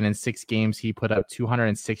 again in 6 games, he put up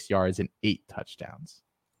 206 yards and 8 touchdowns.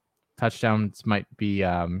 Touchdowns might be,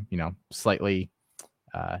 slightly,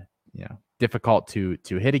 difficult to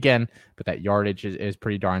hit again, but that yardage is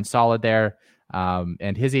pretty darn solid there.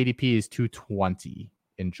 And his ADP is 220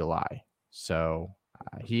 in July. So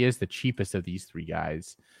he is the cheapest of these 3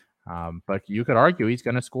 guys. But you could argue he's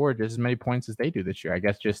going to score just as many points as they do this year. I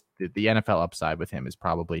guess just the NFL upside with him is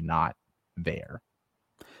probably not there.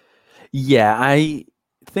 Yeah, I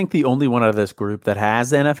think the only one out of this group that has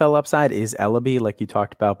the NFL upside is Ellaby, like you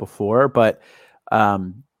talked about before. But,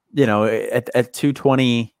 at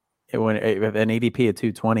 220, when an ADP at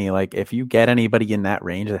 220, like if you get anybody in that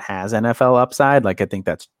range that has NFL upside, like I think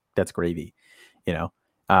that's gravy,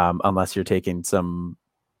 unless you're taking some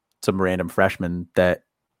random freshman that,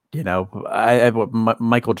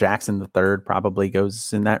 Michael Jackson III probably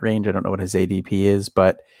goes in that range. I don't know what his ADP is,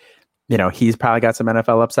 but he's probably got some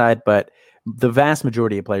NFL upside. But the vast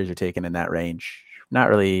majority of players you're taking in that range, not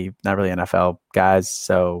really NFL guys.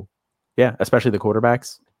 So yeah, especially the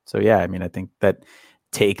quarterbacks. So yeah, I mean, I think that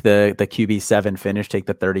take the QB7 finish, take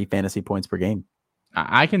the 30 fantasy points per game.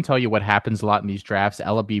 I can tell you what happens a lot in these drafts.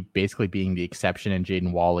 Ellaby basically being the exception, and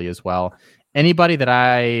Jaden Walley as well. Anybody that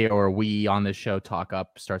I or we on this show talk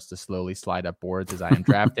up starts to slowly slide up boards as I am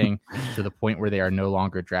drafting to the point where they are no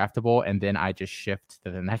longer draftable. And then I just shift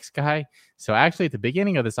to the next guy. So actually at the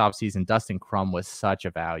beginning of this offseason, Dustin Crum was such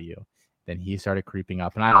a value. Then he started creeping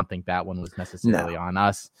up. And I don't think that one was necessarily on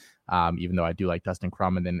us, even though I do like Dustin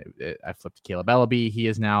Crum. And then I flipped to Caleb Ellaby. He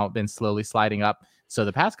has now been slowly sliding up. So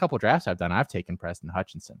the past couple drafts I've done, I've taken Preston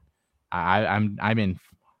Hutchinson. I'm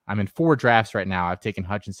in 4 drafts right now. I've taken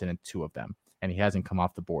Hutchinson in 2 of them, and he hasn't come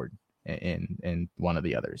off the board in one of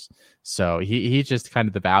the others. So he's just kind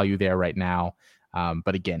of the value there right now.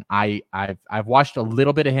 But again, I've watched a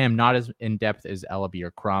little bit of him, not as in depth as Ellaby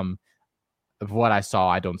or Crum. Of what I saw,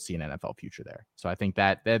 I don't see an NFL future there. So I think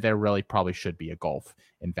that there really probably should be a gulf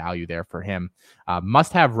in value there for him.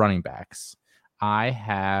 Must have running backs. I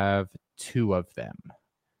have 2 of them.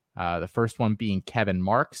 The first one being Kevin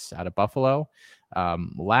Marks out of Buffalo.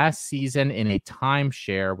 Last season in a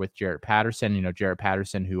timeshare with Jarrett Patterson, Jarrett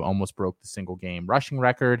Patterson, who almost broke the single game rushing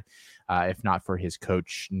record, if not for his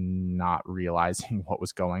coach not realizing what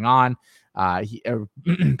was going on.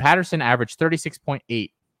 Patterson averaged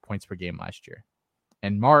 36.8 points per game last year.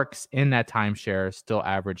 And Marks in that timeshare still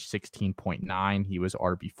averaged 16.9. He was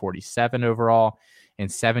RB 47 overall. In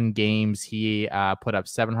 7 games, he put up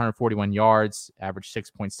 741 yards, averaged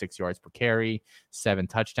 6.6 yards per carry, 7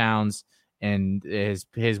 touchdowns, and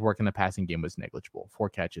his work in the passing game was negligible. 4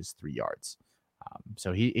 catches, 3 yards.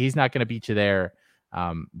 So he's not going to beat you there.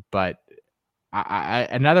 But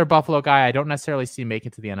another Buffalo guy, I don't necessarily see make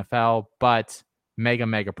it to the NFL, but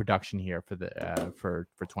mega production here for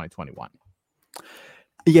 2021.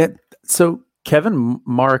 Yeah. So Kevin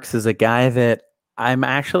Marks is a guy that I'm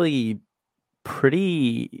actually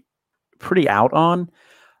pretty out on.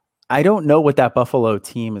 I don't know what that Buffalo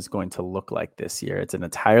team is going to look like this year. It's an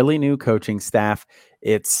entirely new coaching staff.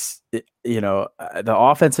 The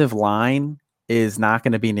offensive line is not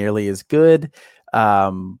going to be nearly as good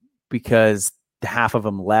because half of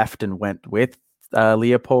them left and went with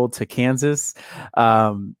Leopold to Kansas.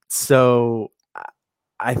 So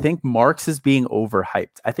I think Marks is being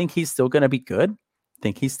overhyped. I think he's still going to be good. I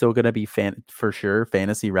think he's still going to be for sure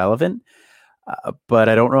fantasy relevant. But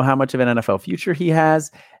I don't know how much of an NFL future he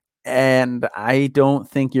has. And I don't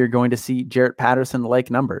think you're going to see Jarrett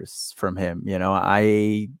Patterson-like numbers from him.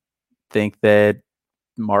 I think that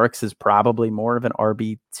Marks is probably more of an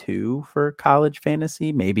RB2 for college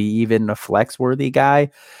fantasy, maybe even a flex-worthy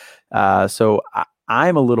guy. So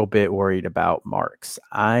I'm a little bit worried about Marks.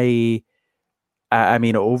 I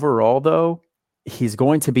mean, overall, though, he's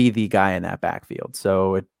going to be the guy in that backfield.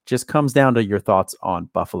 So it just comes down to your thoughts on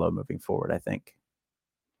Buffalo moving forward, I think.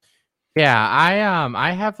 Yeah, I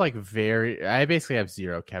basically have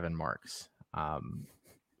 0 Kevin Marks.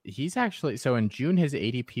 He's actually, so in June, his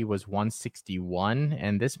ADP was 161,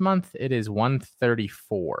 and this month it is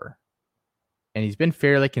 134. And he's been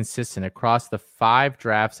fairly consistent across the 5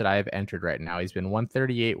 drafts that I have entered right now. He's been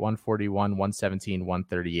 138, 141, 117,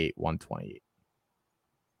 138, 128.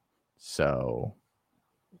 So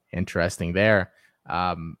interesting there.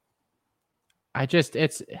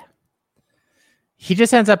 He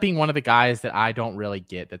just ends up being one of the guys that I don't really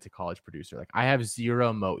get that's a college producer. Like, I have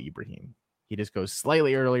 0 Mo Ibrahim. He just goes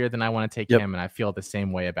slightly earlier than I want to take him, and I feel the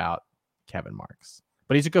same way about Kevin Marks.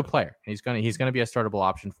 But he's a good player. He's gonna be a startable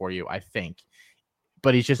option for you, I think.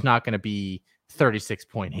 But he's just not going to be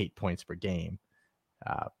 36.8 points per game,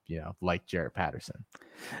 like Jarrett Patterson.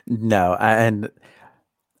 No, and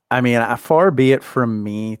I mean, far be it from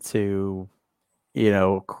me to,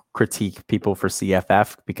 critique people for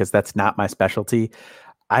CFF because that's not my specialty.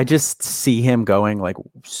 I just see him going like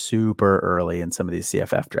super early in some of these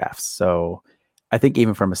CFF drafts. So I think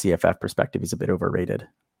even from a CFF perspective, he's a bit overrated.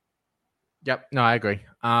 Yep. No, I agree.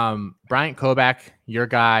 Bryant Koback, your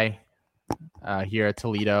guy here at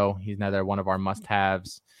Toledo. He's another one of our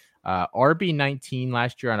must-haves. RB19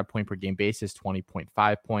 last year on a point per game basis,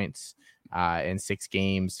 20.5 points in 6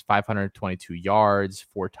 games, 522 yards,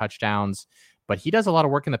 4 touchdowns. But he does a lot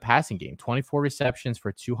of work in the passing game. 24 receptions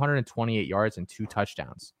for 228 yards and 2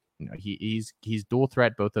 touchdowns. He's dual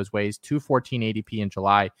threat both those ways. 214 ADP in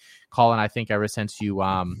July. Colin, I think ever since you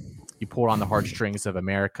pulled on the heartstrings of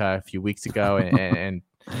America a few weeks ago and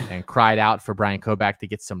cried out for Bryant Koback to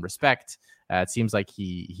get some respect, it seems like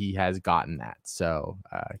he has gotten that. So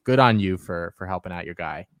good on you for helping out your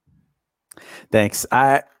guy. Thanks.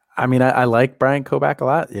 I I mean, I like Brian Koback a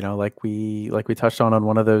lot. Like we touched on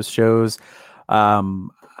one of those shows.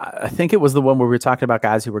 I think it was the one where we were talking about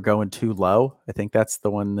guys who were going too low. I think that's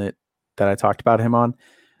the one that I talked about him on.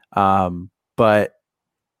 But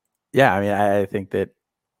yeah, I mean, I think that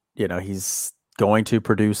he's going to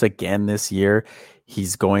produce again this year.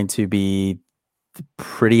 He's going to be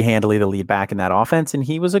pretty handily the lead back in that offense, and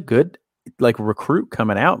he was a good recruit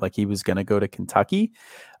coming out. Like he was going to go to Kentucky,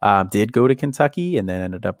 did go to Kentucky, and then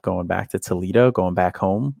ended up going back to Toledo, going back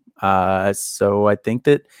home. So I think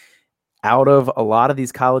that out of a lot of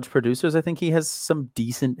these college producers, I think he has some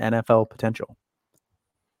decent NFL potential.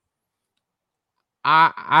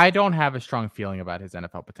 I don't have a strong feeling about his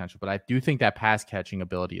NFL potential, but I do think that pass catching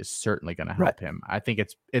ability is certainly going to help him. I think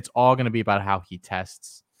it's all going to be about how he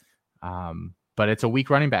tests. But it's a weak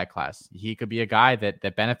running back class. He could be a guy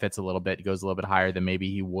that benefits a little bit. He goes a little bit higher than maybe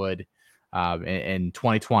he would in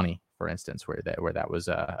 2020, for instance, where that was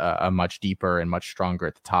a much deeper and much stronger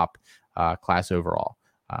at the top class overall.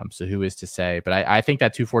 So who is to say? But I think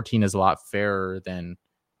that 214 is a lot fairer than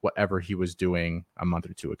whatever he was doing a month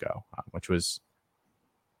or two ago, which was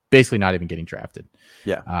basically not even getting drafted.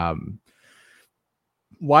 Yeah.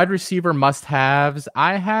 Wide receiver must-haves.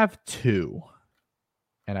 I have two.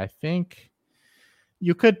 And I think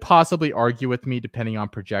you could possibly argue with me depending on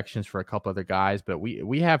projections for a couple other guys, but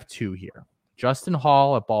we have two here. Justin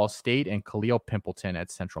Hall at Ball State and Khalil Pimpleton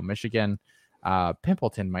at Central Michigan.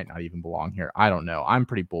 Pimpleton might not even belong here. I don't know. I'm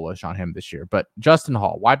pretty bullish on him this year. But Justin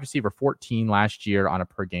Hall, wide receiver 14 last year on a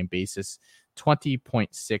per-game basis,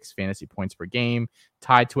 20.6 fantasy points per game,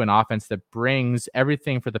 tied to an offense that brings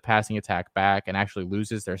everything for the passing attack back and actually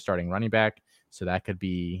loses their starting running back. So that could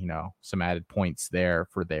be, some added points there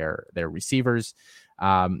for their receivers.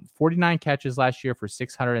 49 catches last year for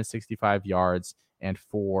 665 yards and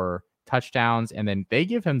 4 touchdowns. And then they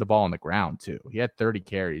give him the ball on the ground too. He had 30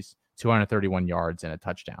 carries, 231 yards and a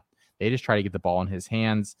touchdown. They just try to get the ball in his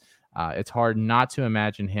hands. It's hard not to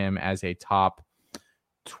imagine him as a top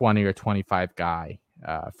 20 or 25 guy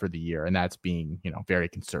for the year. And that's being, very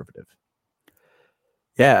conservative.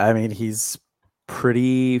 Yeah. I mean, he's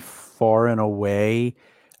pretty far and away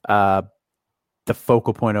the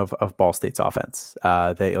focal point of Ball State's offense.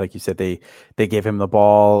 They, like you said, they give him the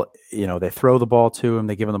ball, they throw the ball to him,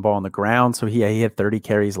 they give him the ball on the ground. So he had 30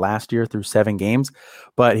 carries last year through 7 games,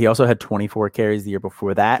 but he also had 24 carries the year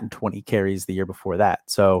before that and 20 carries the year before that.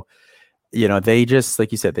 So, they just,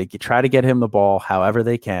 like you said, they try to get him the ball however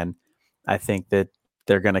they can. I think that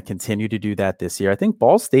they're going to continue to do that this year. I think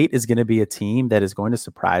Ball State is going to be a team that is going to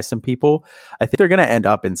surprise some people. I think they're going to end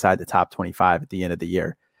up inside the top 25 at the end of the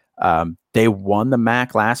year. They won the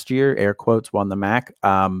MAC last year, air quotes, won the MAC.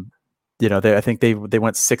 I think they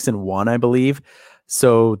went 6-1, I believe.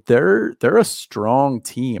 So they're a strong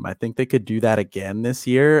team. I think they could do that again this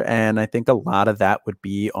year. And I think a lot of that would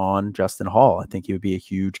be on Justin Hall. I think he would be a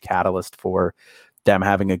huge catalyst for them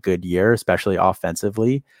having a good year, especially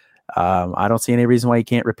offensively. I don't see any reason why he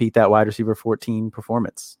can't repeat that wide receiver 14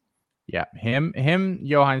 performance. Yeah, him,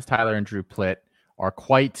 Johannes Tyler, and Drew Plitt are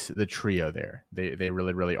quite the trio there. They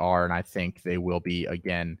really, really are, and I think they will be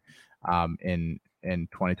again in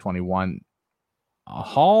 2021.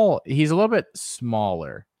 Hall, he's a little bit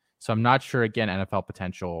smaller, so I'm not sure. Again, NFL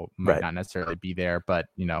potential might not necessarily be there, but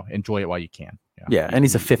enjoy it while you can. Yeah, and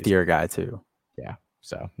he's a 50-year guy too. Yeah.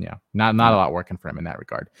 So, not a lot working for him in that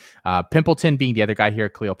regard. Pimpleton being the other guy here,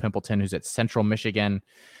 Khalil Pimpleton, who's at Central Michigan.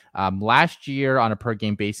 Last year, on a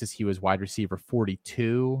per-game basis, he was wide receiver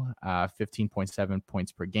 42, 15.7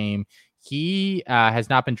 points per game. He has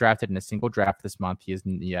not been drafted in a single draft this month.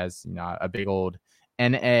 He has a big old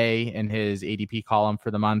NA in his ADP column for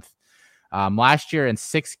the month. Last year in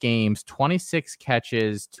 6 games, 26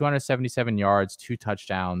 catches, 277 yards, 2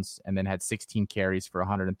 touchdowns, and then had 16 carries for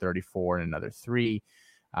 134 and another 3.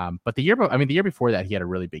 But the year before that, he had a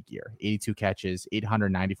really big year, 82 catches,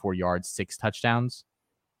 894 yards, 6 touchdowns.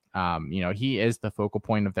 He is the focal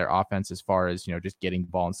point of their offense as far as, just getting the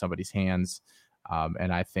ball in somebody's hands.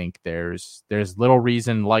 And I think there's little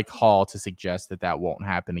reason like Hall to suggest that won't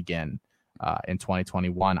happen again in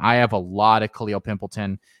 2021. I have a lot of Khalil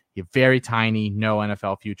Pimpleton. He's very tiny, no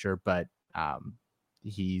NFL future, but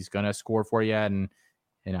he's gonna score for you, and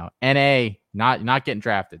NA not getting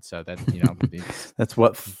drafted. So that's that's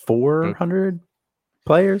what 400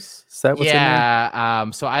 players. Is that what's in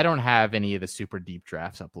there? So I don't have any of the super deep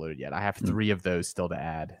drafts uploaded yet. I have 3 of those still to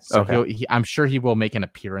add. So I'm sure he will make an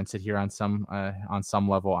appearance here on some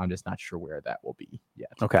level. I'm just not sure where that will be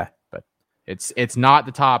yet. Okay, but it's not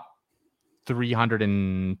the top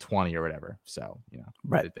 320 or whatever. So,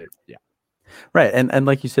 right. Yeah. Right. And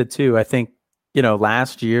like you said too, I think,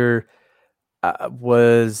 last year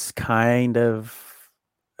was kind of,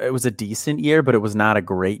 it was a decent year, but it was not a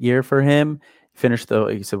great year for him. Finished though,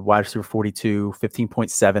 you said wide receiver 42,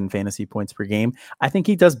 15.7 fantasy points per game. I think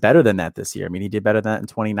he does better than that this year. I mean, he did better than that in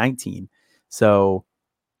 2019. So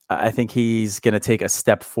I think he's going to take a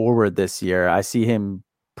step forward this year. I see him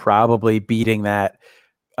probably beating that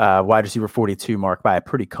wide receiver 42 mark by a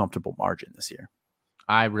pretty comfortable margin this year.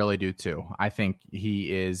 I really do too. I think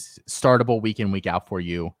he is startable week in, week out for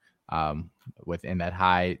you within that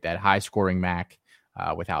high scoring MAC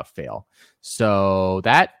without fail. So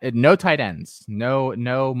that no tight ends,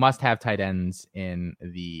 no must have tight ends in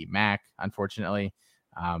the MAC, unfortunately.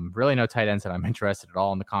 Really no tight ends that I'm interested at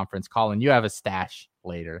all in the conference. Colin, you have a stash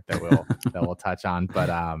later that we'll touch on, but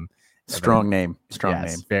strong name.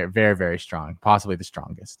 Very, very, very strong, possibly the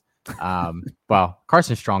strongest. Well,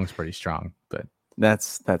 Carson Strong's pretty strong, but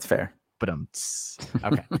that's fair. But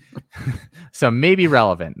okay. So maybe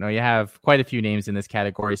relevant. No, you have quite a few names in this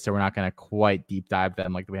category, so we're not going to quite deep dive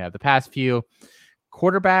them like we have the past few.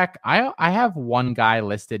 Quarterback, I have one guy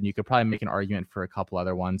listed, and you could probably make an argument for a couple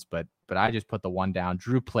other ones, but I just put the one down.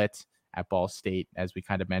 Drew Plitt at Ball State, as we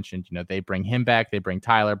kind of mentioned. They bring him back, they bring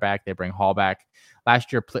Tyler back, they bring Hall back.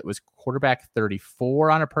 Last year, Plitt was quarterback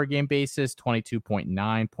 34 on a per game basis,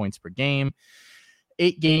 22.9 points per game.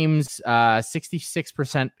 8 games,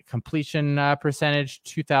 66% completion percentage,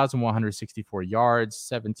 2,164 yards,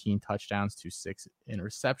 17 touchdowns to 6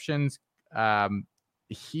 interceptions.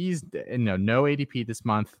 He's no ADP this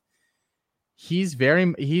month. He's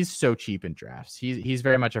so cheap in drafts. He's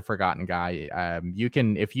very much a forgotten guy. You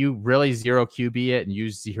can, if you really zero QB it and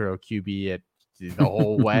use zero QB it the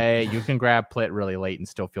whole way, you can grab Plitt really late and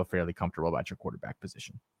still feel fairly comfortable about your quarterback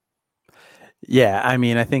position. Yeah, I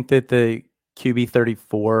mean, I think that the QB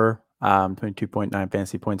 34, 22.9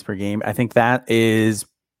 fantasy points per game, I think that is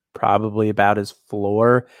probably about his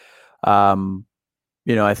floor. I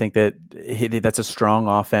think that that's a strong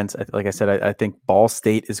offense. Like I said, I think Ball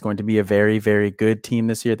State is going to be a very, very good team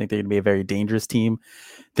this year. I think they're going to be a very dangerous team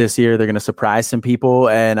this year. They're going to surprise some people,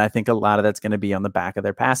 and I think a lot of that's going to be on the back of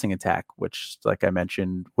their passing attack, which, like I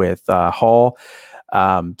mentioned, with Hall.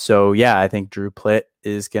 So, yeah, I think Drew Plitt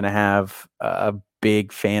is going to have a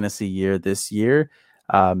big fantasy year this year.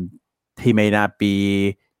 He may not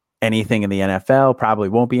be anything in the NFL, probably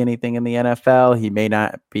won't be anything in the NFL. He may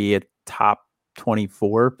not be a top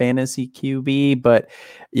 24 fantasy QB, but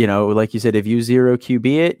like you said, if you zero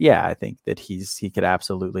QB it, yeah, I think that he could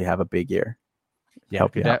absolutely have a big year. Yeah,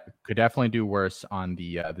 could definitely do worse on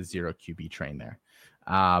the zero QB train there.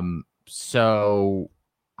 So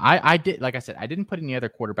I did, like I said, I didn't put any other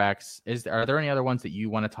quarterbacks. Are there any other ones that you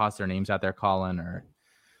want to toss their names out there, Colin? Or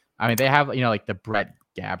I mean, they have like the Brett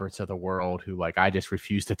Gabberts of the world, who I just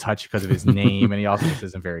refuse to touch because of his name, and he also just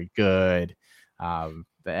isn't very good. I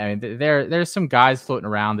mean, there's some guys floating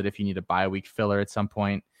around that if you need a bye week filler at some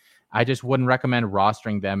point, I just wouldn't recommend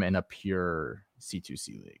rostering them in a pure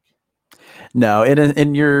C2C league. No,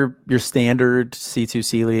 in your standard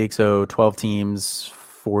C2C league, so 12 teams,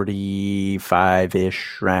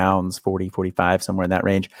 45-ish rounds, 40, 45, somewhere in that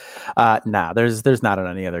range. There's not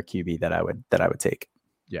any other QB that I would take.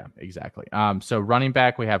 Yeah, exactly. So running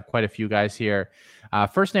back, we have quite a few guys here.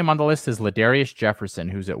 First name on the list is Ladarius Jefferson,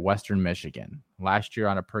 who's at Western Michigan. Last year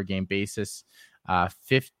on a per game basis,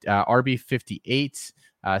 RB 58,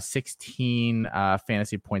 16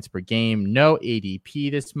 fantasy points per game, no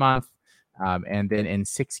ADP this month. And then in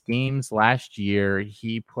 6 games last year,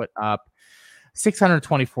 he put up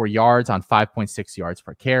 624 yards on 5.6 yards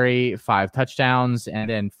per carry, 5 touchdowns, and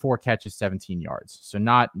then 4 catches, 17 yards. So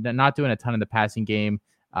not doing a ton in the passing game.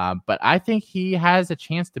 But I think he has a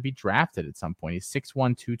chance to be drafted at some point. He's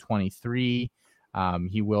 6'1", 223.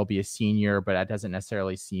 He will be a senior, but that doesn't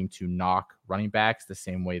necessarily seem to knock running backs the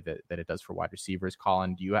same way that it does for wide receivers.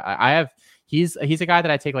 Colin, he's a guy that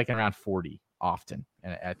I take around 40 often,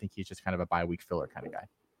 and I think he's just kind of a bye week filler kind of guy.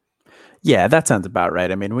 Yeah, that sounds about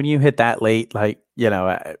right. I mean, when you hit that late,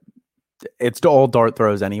 it's all dart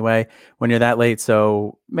throws anyway when you're that late,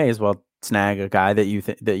 so may as well snag a guy that you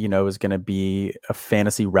is going to be a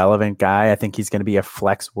fantasy relevant guy. I think he's going to be a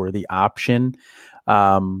flex worthy option.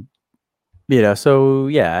 So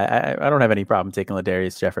yeah, I don't have any problem taking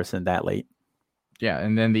Ladarius Jefferson that late. Yeah,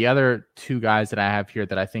 and then the other 2 guys that I have here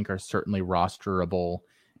that I think are certainly rosterable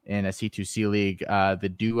in a C2C league, the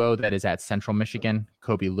duo that is at Central Michigan,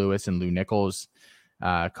 Kobe Lewis and Lou Nichols.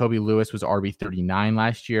 Kobe Lewis was RB 39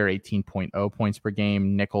 last year, 18.0 points per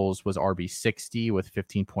game. Nichols was RB 60 with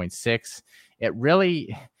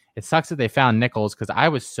 15.6. It sucks that they found Nichols, because I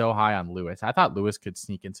was so high on Lewis. I thought Lewis could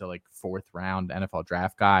sneak into 4th round NFL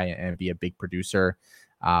draft guy and be a big producer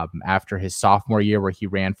after his sophomore year, where he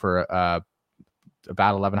ran for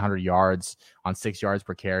about 1,100 yards on 6 yards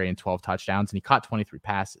per carry and 12 touchdowns, and he caught 23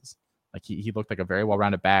 passes. Like he looked like a very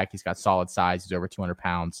well-rounded back. He's got solid size. He's over 200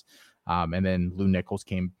 pounds. And then Lou Nichols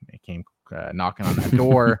came knocking on that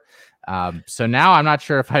door. So now I'm not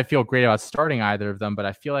sure if I feel great about starting either of them, but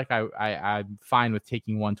I feel like I'm fine with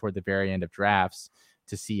taking one toward the very end of drafts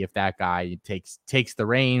to see if that guy takes the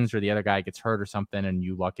reins or the other guy gets hurt or something, and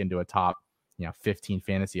you luck into a top 15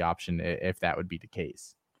 fantasy option if that would be the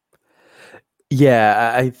case.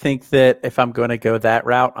 Yeah, I think that if I'm going to go that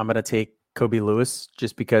route, I'm going to take Kobe Lewis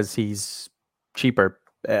just because he's cheaper,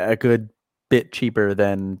 a good bit cheaper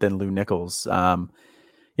than Lou Nichols.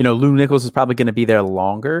 Lou Nichols is probably going to be there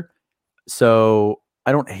longer, so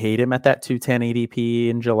I don't hate him at that 210 ADP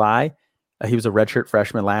in July. He was a redshirt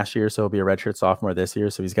freshman last year, so he'll be a redshirt sophomore this year.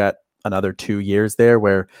 So he's got another 2 years there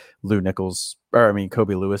where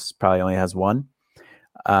Kobe Lewis probably only has one.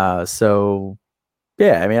 So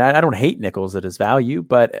yeah, I don't hate Nichols at his value,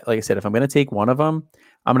 but like I said, if I'm going to take one of them,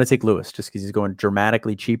 I'm going to take Lewis just because he's going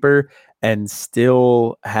dramatically cheaper and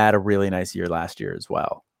still had a really nice year last year as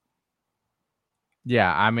well.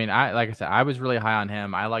 Yeah, like I said, I was really high on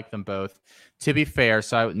him. I like them both. To be fair,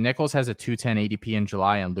 so Nichols has a 210 ADP in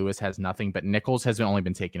July and Lewis has nothing, but Nichols has only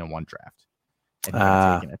been taken in one draft and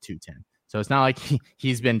he's taken a 210. So it's not like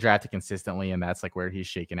he's been drafted consistently and that's like where he's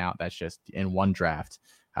shaken out. That's just in one draft.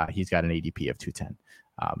 He's got an ADP of 210.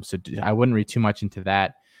 So I wouldn't read too much into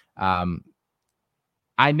that.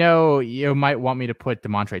 I know you might want me to put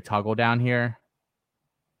Demontre Tuggle down here.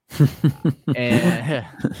 And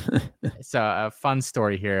so a fun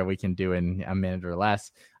story here we can do in a minute or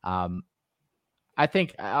less. I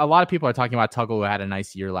think a lot of people are talking about Tuggle, who had a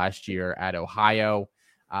nice year last year at Ohio,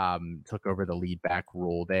 took over the lead back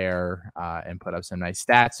role there and put up some nice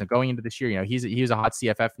stats. So going into this year, he was a hot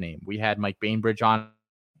CFF name. We had Mike Bainbridge on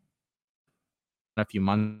a few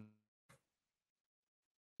months.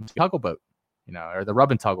 Tuggle boat, or the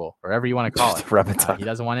rub and tuggle, whatever you want to call it. Rub and tuggle. He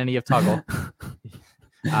doesn't want any of Tuggle.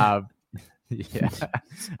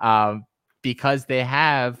 Because they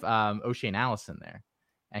have O'Shane Allison there,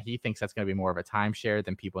 and he thinks that's going to be more of a timeshare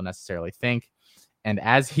than people necessarily think. And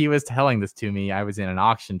as he was telling this to me, I was in an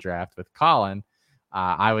auction draft with Colin.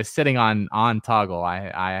 I was sitting on Tuggle.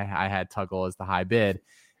 I had Tuggle as the high bid,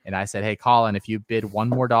 and I said, "Hey, Colin, if you bid $1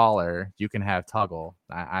 more, you can have Tuggle."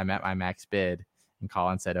 I'm at my max bid, and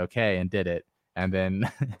Colin said, "Okay," and did it. And then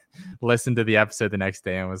listened to the episode the next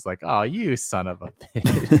day and was like, "Oh, you son of a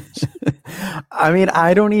bitch."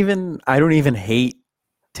 I don't even hate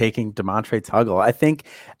taking Demontre Tuggle. I think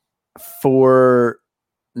for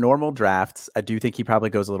normal drafts, I do think he probably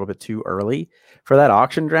goes a little bit too early. For that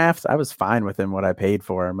auction draft, I was fine with him what I paid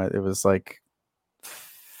for him. It was like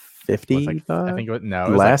 50. I think it was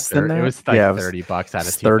less than that. It was like $30 out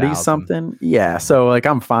of 30 something. Yeah, so like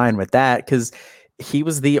I'm fine with that because he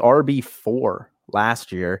was the RB4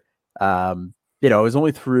 last year. It was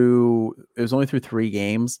only through 3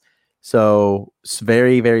 games. So it's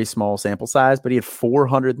very, very small sample size, but he had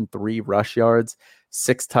 403 rush yards,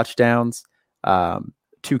 6 touchdowns,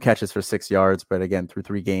 2 catches for 6 yards. But again, through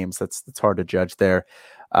 3 games, that's hard to judge there.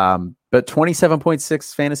 But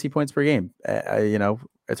 27.6 fantasy points per game.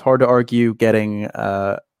 It's hard to argue getting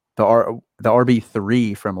the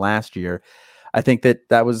RB3 from last year. I think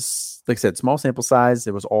that was, like I said, small sample size.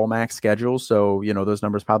 It was all max schedule. So, those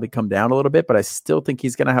numbers probably come down a little bit, but I still think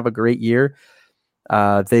he's going to have a great year.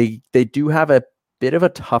 They do have a bit of a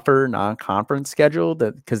tougher non-conference schedule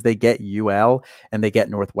because they get UL and they get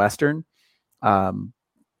Northwestern.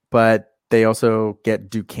 But they also get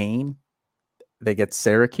Duquesne. They get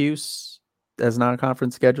Syracuse as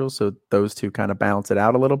non-conference schedule. So those two kind of balance it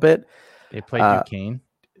out a little bit. They play Duquesne.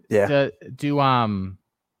 Yeah.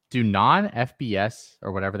 Do non-FBS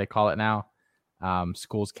or whatever they call it now,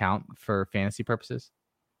 schools count for fantasy purposes?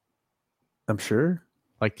 I'm sure.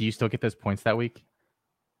 Like, do you still get those points that week?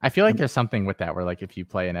 I feel like there's something with that where, like, if you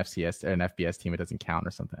play an FCS or an FBS team, it doesn't count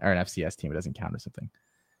or something, or an FCS team, it doesn't count or something.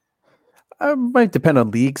 It might depend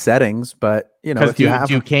on league settings, but because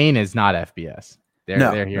Duquesne is not FBS.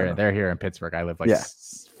 They're here in Pittsburgh. I live like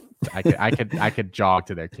I could jog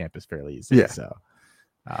to their campus fairly easily. Yeah. So.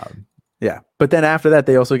 Yeah, but then after that,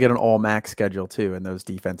 they also get an all-max schedule too, and those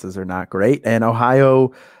defenses are not great. And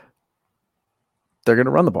Ohio, they're going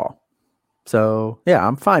to run the ball. So, yeah,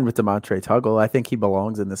 I'm fine with Demontre Tuggle. I think he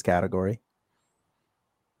belongs in this category.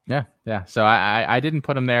 Yeah. So I didn't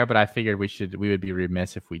put him there, but I figured we would be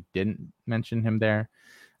remiss if we didn't mention him there.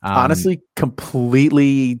 Honestly,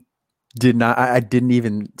 completely did not. I didn't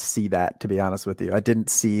even see that, to be honest with you. I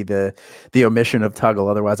didn't see the omission of Tuggle.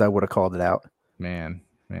 Otherwise, I would have called it out. Man,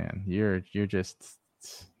 you're just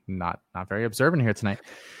not very observant here tonight.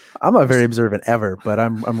 I'm not very observant ever, but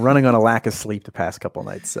I'm running on a lack of sleep the past couple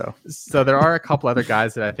nights. So there are a couple other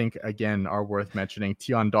guys that I think again are worth mentioning.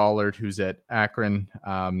 Tion Dollard, who's at Akron,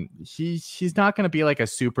 he's not going to be like a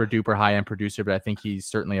super duper high end producer, but I think he's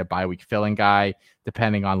certainly a bye week filling guy.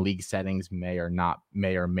 Depending on league settings, may or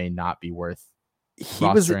may not be worth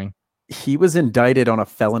rostering. He was indicted on a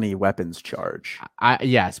felony weapons charge.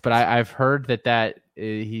 Yes, but I've heard that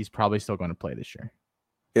he's probably still going to play this year.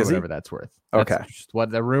 Is whatever he? that's worth. Okay. That's just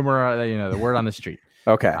what the rumor, the word on the street.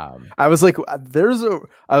 Okay. I was like,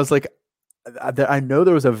 I know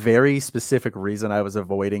there was a very specific reason I was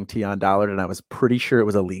avoiding Tion Dollard, and I was pretty sure it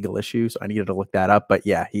was a legal issue, so I needed to look that up. But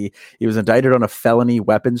yeah, he was indicted on a felony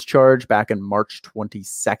weapons charge back in March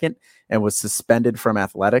 22nd and was suspended from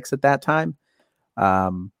athletics at that time.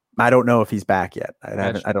 I don't know if he's back yet.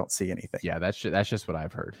 I don't see anything. Yeah, that's just what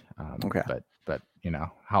I've heard. Okay. But you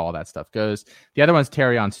know how all that stuff goes. The other one's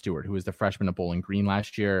Terrion Stewart, who was the freshman at Bowling Green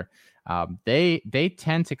last year. They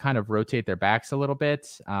tend to kind of rotate their backs a little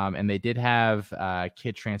bit. And they did have a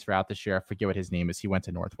kid transfer out this year. I forget what his name is. He went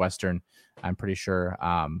to Northwestern, I'm pretty sure.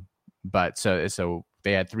 But so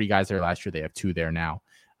they had 3 guys there last year. They have 2 there now.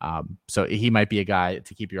 So he might be a guy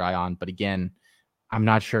to keep your eye on. But again, I'm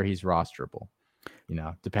not sure he's rosterable,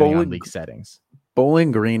 depending on league settings.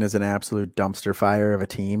 Bowling Green is an absolute dumpster fire of a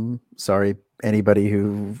team. Sorry, anybody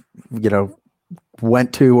who,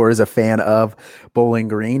 went to or is a fan of Bowling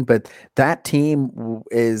Green, but that team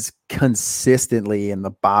is consistently in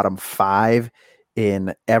the bottom 5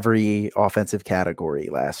 in every offensive category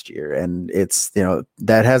last year. And it's,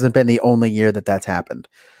 that hasn't been the only year that's happened.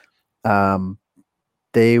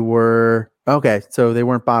 They were, okay, so they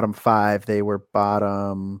weren't bottom 5. They were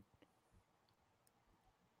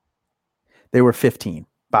 15,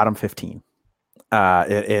 bottom 15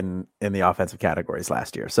 in the offensive categories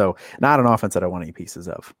last year. So not an offense that I want any pieces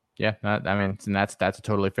of. Yeah, and that's a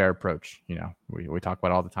totally fair approach. We talk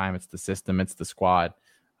about all the time. It's the system, it's the squad.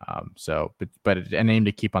 But a name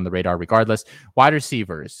to keep on the radar regardless. Wide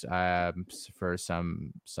receivers, for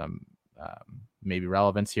some maybe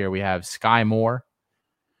relevance here, we have Sky Moore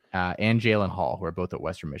and Jalen Hall, who are both at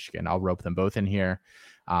Western Michigan. I'll rope them both in here.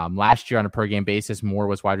 Last year on a per game basis, Moore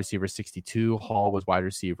was wide receiver 62, Hall was wide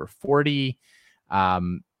receiver 40.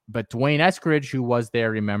 But Dwayne Eskridge, who was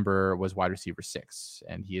there, remember, was wide receiver 6,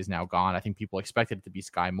 and he is now gone. I think people expected it to be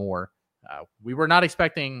Sky Moore. We were not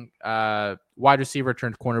expecting wide receiver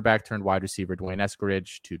turned cornerback turned wide receiver Dwayne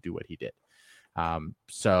Eskridge to do what he did.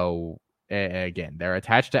 So again, they're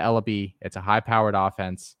attached to Ellaby. It's a high-powered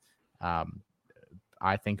offense.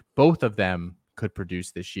 I think both of them could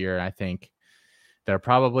produce this year. I think they're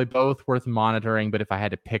probably both worth monitoring, but if I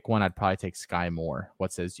had to pick one, I'd probably take Sky Moore.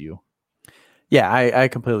 What says you? Yeah, I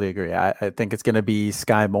completely agree. I think it's going to be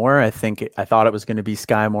Sky Moore. I thought it was going to be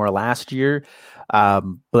Sky Moore last year. But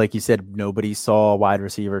like you said, nobody saw wide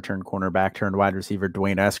receiver turned cornerback turned wide receiver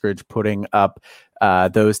Dwayne Eskridge putting up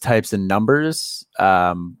those types of numbers.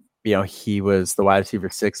 He was the wide receiver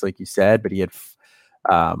 6, like you said, but he had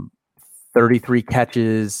 33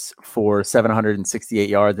 catches for 768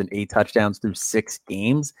 yards and 8 touchdowns through 6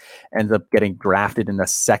 games. Ends up getting drafted in the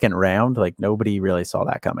 2nd round. Like, nobody really saw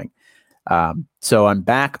that coming. So I'm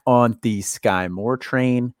back on the Sky Moore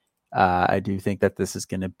train. I do think that this is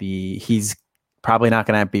going to be, he's probably not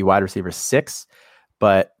going to be wide receiver 6,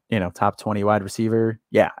 but top 20 wide receiver.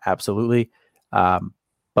 Yeah, absolutely.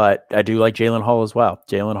 But I do like Jalen Hall as well.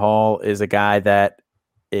 Jalen Hall is a guy that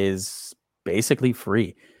is basically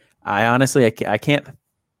free. I honestly, I can't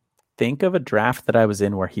think of a draft that I was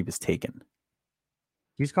in where he was taken.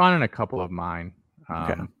 He's gone in a couple of mine,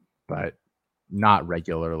 but not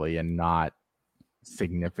regularly and not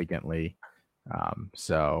significantly. That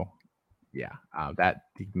you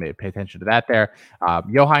may pay attention to that there.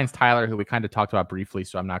 Johannes Tyler, who we kind of talked about briefly,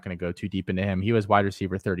 so I'm not going to go too deep into him. He was wide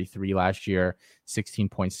receiver 33 last year,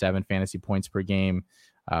 16.7 fantasy points per game,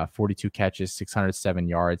 42 catches, 607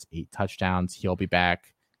 yards, 8 touchdowns. He'll be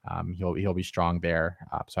back. He'll be strong there.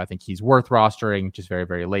 So I think he's worth rostering, just very,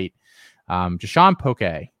 very late. Jashawn Poke,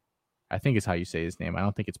 I think is how you say his name. I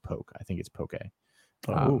don't think it's Poke. I think it's Poke.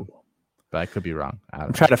 But I could be wrong.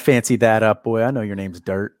 I'm trying to fancy that up, boy. I know your name's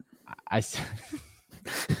Dirt.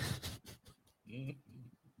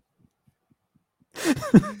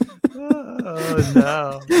 Oh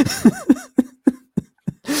no.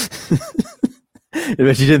 I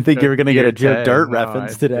bet you didn't think you were going to get a Joe Dirt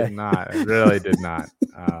reference today. I really did not.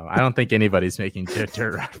 I don't think anybody's making Joe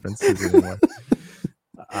Dirt references anymore.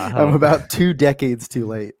 I'm about 2 decades too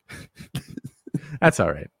late. That's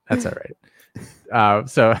all right.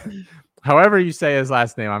 So however you say his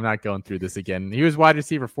last name, I'm not going through this again. He was wide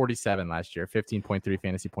receiver 47 last year, 15.3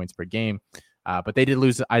 fantasy points per game. But they did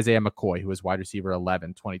lose Isaiah McCoy, who was wide receiver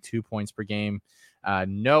 11, 22 points per game.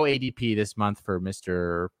 No ADP this month for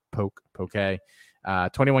Mr. Poke.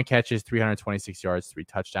 21 catches, 326 yards, 3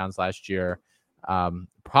 touchdowns last year.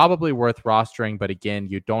 Probably worth rostering, but again,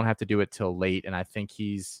 you don't have to do it till late. And I think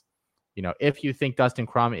he's, if you think Dustin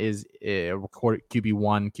Crum is a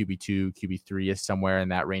QB1, QB2, QB3 is somewhere in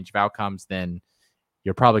that range of outcomes, then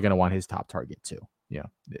you're probably going to want his top target too.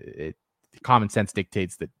 Common sense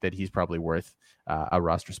dictates that he's probably worth a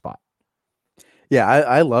roster spot. Yeah,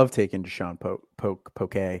 I love taking Deshaun Poke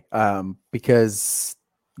because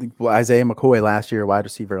Isaiah McCoy last year, wide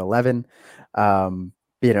receiver 11.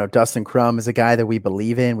 Dustin Crum is a guy that we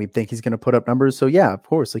believe in. We think he's going to put up numbers. So yeah, of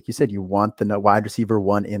course, like you said, you want the wide receiver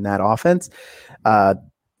 1 in that offense.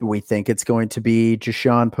 We think it's going to be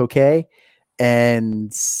Deshaun Poke,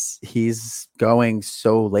 and he's going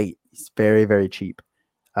so late. He's very, very cheap.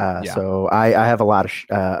 So I have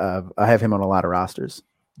I have him on a lot of rosters.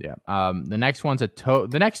 Yeah. The next one's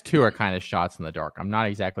the next two are kind of shots in the dark. I'm not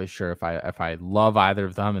exactly sure if I love either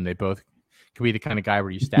of them, and they both could be the kind of guy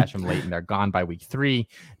where you stash them late and they're gone by week 3.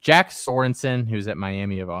 Jack Sorensen, who's at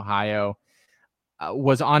Miami of Ohio,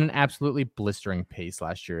 was on an absolutely blistering pace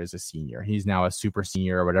last year as a senior. He's now a super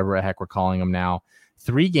senior or whatever the heck we're calling him now.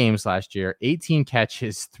 3 games last year, 18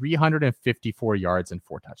 catches, 354 yards, and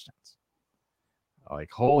 4 touchdowns.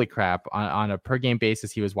 Like, holy crap. On a per game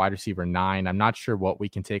basis, he was wide receiver 9. I'm not sure what we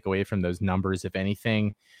can take away from those numbers, if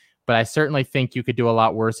anything, but I certainly think you could do a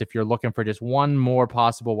lot worse if you're looking for just one more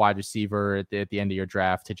possible wide receiver at the end of your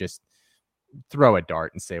draft to just throw a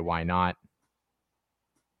dart and say, why not?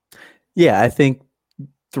 Yeah, I think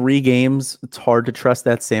 3 games, it's hard to trust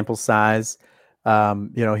that sample size.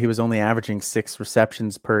 He was only averaging 6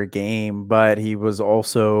 receptions per game, but he was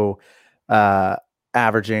also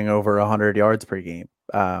averaging over 100 yards per game.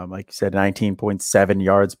 Like you said, 19.7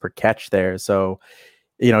 yards per catch there. So,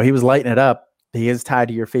 he was lighting it up. He is tied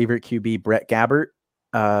to your favorite QB, Brett Gabbert.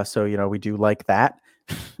 So, we do like that.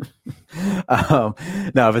 No,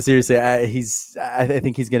 but seriously, I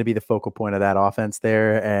think he's going to be the focal point of that offense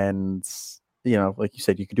there. And, like you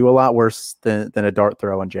said, you could do a lot worse than a dart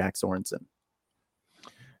throw on Jack Sorensen.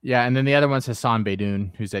 Yeah, and then the other one's Hassan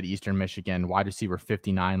Beydoun, who's at Eastern Michigan, wide receiver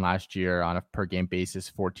 59 last year on a per game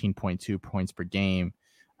basis, 14.2 points per game.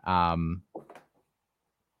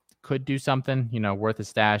 Could do something, worth a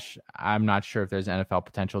stash. I'm not sure if there's NFL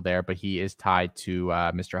potential there, but he is tied to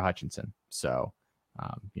Mr. Hutchinson. So,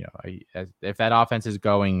 if that offense is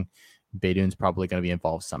going, Beydoun's probably going to be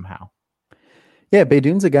involved somehow. Yeah,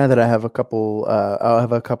 Beydoun's a guy that I have a couple. I'll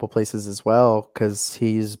have a couple places as well because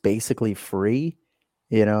he's basically free.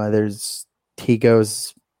 He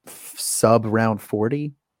goes sub round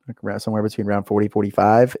 40, like somewhere between round 40,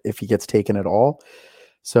 45, if he gets taken at all.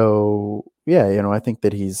 So yeah, I think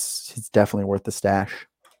that he's definitely worth the stash.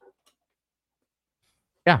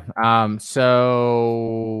 Yeah.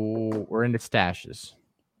 So we're into stashes.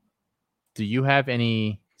 Do you have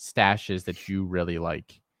any stashes that you really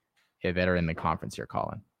like that are in the conference you're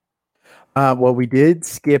calling? Well, we did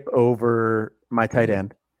skip over my tight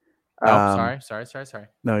end. Sorry.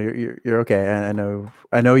 No, you're okay. I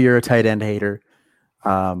know you're a tight end hater.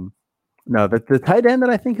 No, the tight end that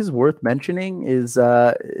I think is worth mentioning is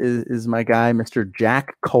my guy, Mr.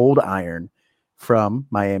 Jack Cold Iron from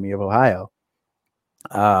Miami of Ohio.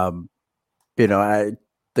 I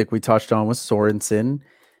think we touched on with Sorensen.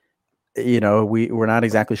 We're not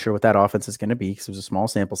exactly sure what that offense is going to be because it was a small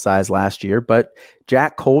sample size last year, but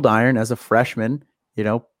Jack Cold Iron as a freshman,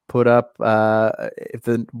 put up if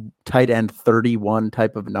the tight end 31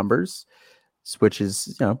 type of numbers, which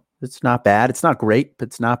is, it's not bad. It's not great, but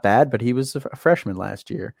it's not bad. But he was a freshman last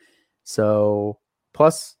year. So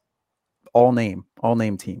plus all name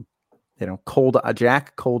team,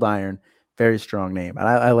 Jack Cold Iron, very strong name. And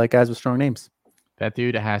I like guys with strong names. That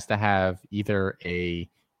dude has to have either a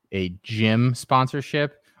gym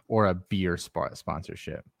sponsorship or a beer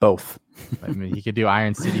sponsorship. Both. I mean, he could do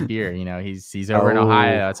Iron City beer. He's over in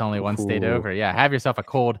Ohio. It's only one state over. Yeah, have yourself a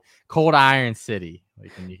cold Iron City.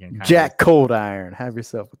 You can Jack Cold Iron. Have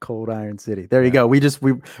yourself a Cold Iron City. There you go. We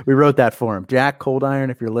wrote that for him. Jack Cold Iron.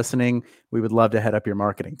 If you're listening, we would love to head up your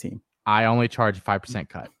marketing team. I only charge 5%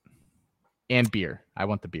 cut. And beer. I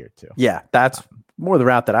want the beer too. Yeah, that's more the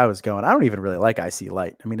route that I was going. I don't even really like IC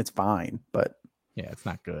Light. I mean, it's fine, but yeah, it's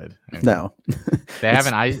not good. No. They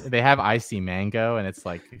have icy mango, and it's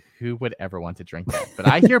like, who would ever want to drink that? But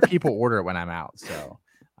I hear people order it when I'm out, so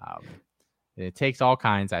it takes all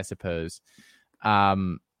kinds, I suppose.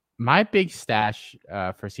 My big stash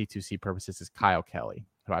for C2C purposes is Kyle Kelly,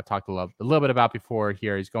 who I've talked a little bit about before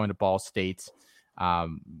here. He's going to Ball State.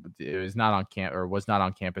 It was not on was not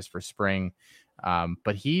on campus for spring.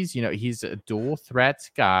 But he's a dual threat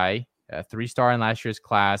guy, a 3-star in last year's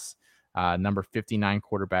class, number 59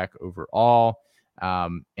 quarterback overall.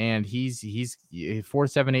 And he's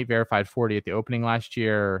 4.78 verified 40 at the opening last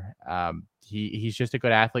year. He's just a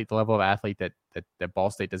good athlete, the level of athlete that Ball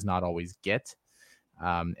State does not always get.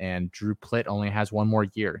 And Drew Plitt only has one more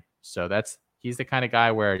year. So he's the kind of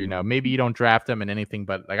guy where, maybe you don't draft him in anything,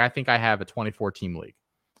 but like, I think I have a 24-team league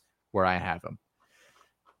where I have him,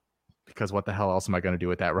 because what the hell else am I going to do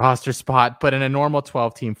with that roster spot? But in a normal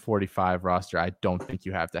 12-team 45 roster, I don't think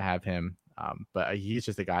you have to have him. But he's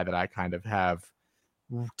just a guy that I kind of have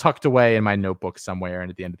tucked away in my notebook somewhere.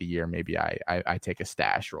 And at the end of the year, maybe I take a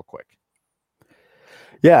stash real quick.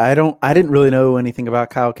 Yeah, I didn't really know anything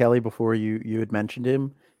about Kyle Kelly before you had mentioned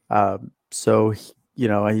him. So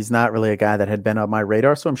he's not really a guy that had been on my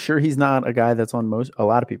radar. So I'm sure he's not a guy that's on a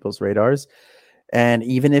lot of people's radars. And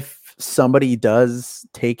even if somebody does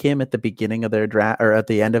take him at the beginning of their draft or at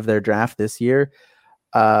the end of their draft this year,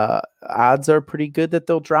 odds are pretty good that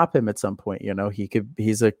they'll drop him at some point.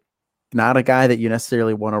 He's not a guy that you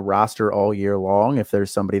necessarily want to roster all year long. If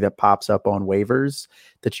there's somebody that pops up on waivers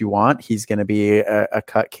that you want, he's going to be a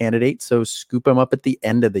cut candidate. So scoop him up at the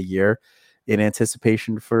end of the year in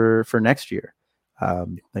anticipation for next year.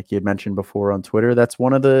 Like you had mentioned before on Twitter, that's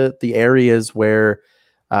one of the areas where,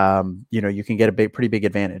 you can get a pretty big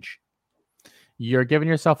advantage. You're giving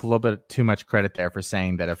yourself a little bit too much credit there for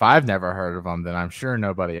saying that if I've never heard of him, then I'm sure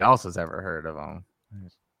nobody else has ever heard of him.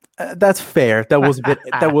 That's fair. That was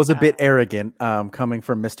a bit arrogant, coming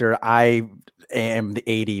from Mr. I am the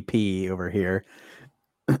ADP over here.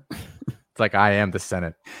 It's like I am the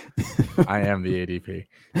Senate. I am the ADP.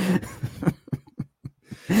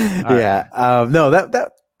 Yeah. Right. No,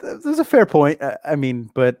 that's a fair point.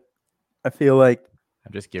 But I feel like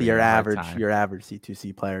I'm just giving your average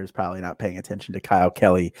C2C player is probably not paying attention to Kyle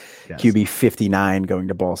Kelly, yes. QB 59 going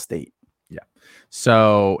to Ball State. Yeah.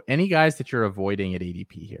 So any guys that you're avoiding at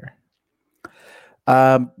ADP here?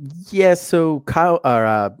 Yeah. So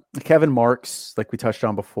Kevin Marks, like we touched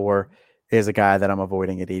on before, is a guy that I'm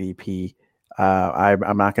avoiding at ADP.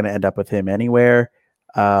 I'm not going to end up with him anywhere.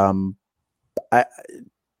 I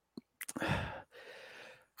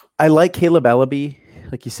like Caleb Ellaby.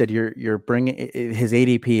 Like you said, you're bringing his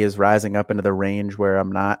ADP is rising up into the range where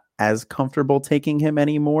I'm not as comfortable taking him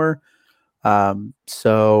anymore.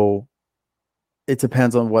 So it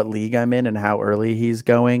depends on what league I'm in and how early he's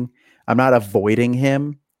going. I'm not avoiding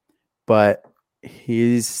him, but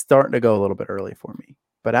he's starting to go a little bit early for me.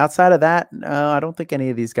 But outside of that, no, I don't think any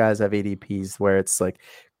of these guys have ADPs where it's like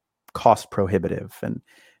cost prohibitive. And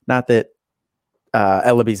not that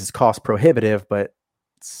Ellaby's is cost prohibitive, but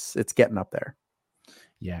it's getting up there.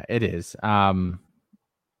 Yeah, it is. I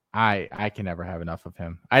can never have enough of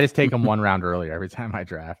him. I just take him one round earlier every time I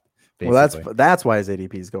draft. Basically. Well, that's why his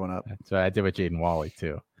ADP is going up. That's what I did with Jaden Wally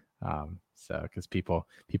too. So because people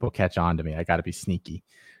catch on to me, I got to be sneaky.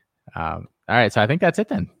 All right, so I think that's it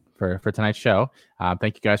then for tonight's show.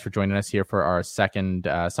 Thank you guys for joining us here for our second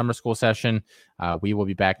summer school session. We will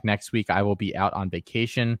be back next week. I will be out on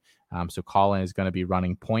vacation, so Colin is going to be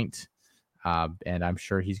running point, and I'm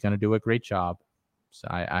sure he's going to do a great job. So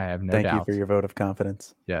I have no doubt. Thank you for your vote of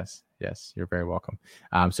confidence. Yes, you're very welcome.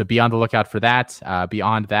 So be on the lookout for that.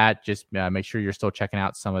 Beyond that, just make sure you're still checking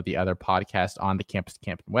out some of the other podcasts on the Campus to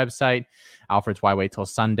Camden website. Alfred's Why Wait Till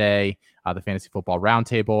Sunday, the Fantasy Football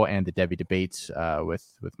Roundtable, and the Devy Debates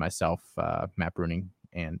with myself, Matt Bruning,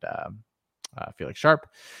 and Felix Sharp.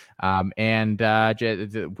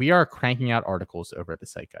 We are cranking out articles over at the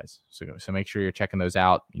site, guys. So make sure you're checking those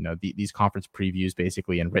out. These conference previews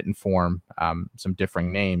basically in written form, some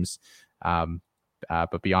differing names.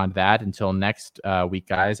 But beyond that, until next week,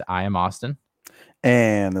 guys, I am Austin.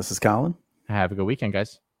 And this is Colin. Have a good weekend,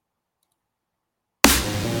 guys.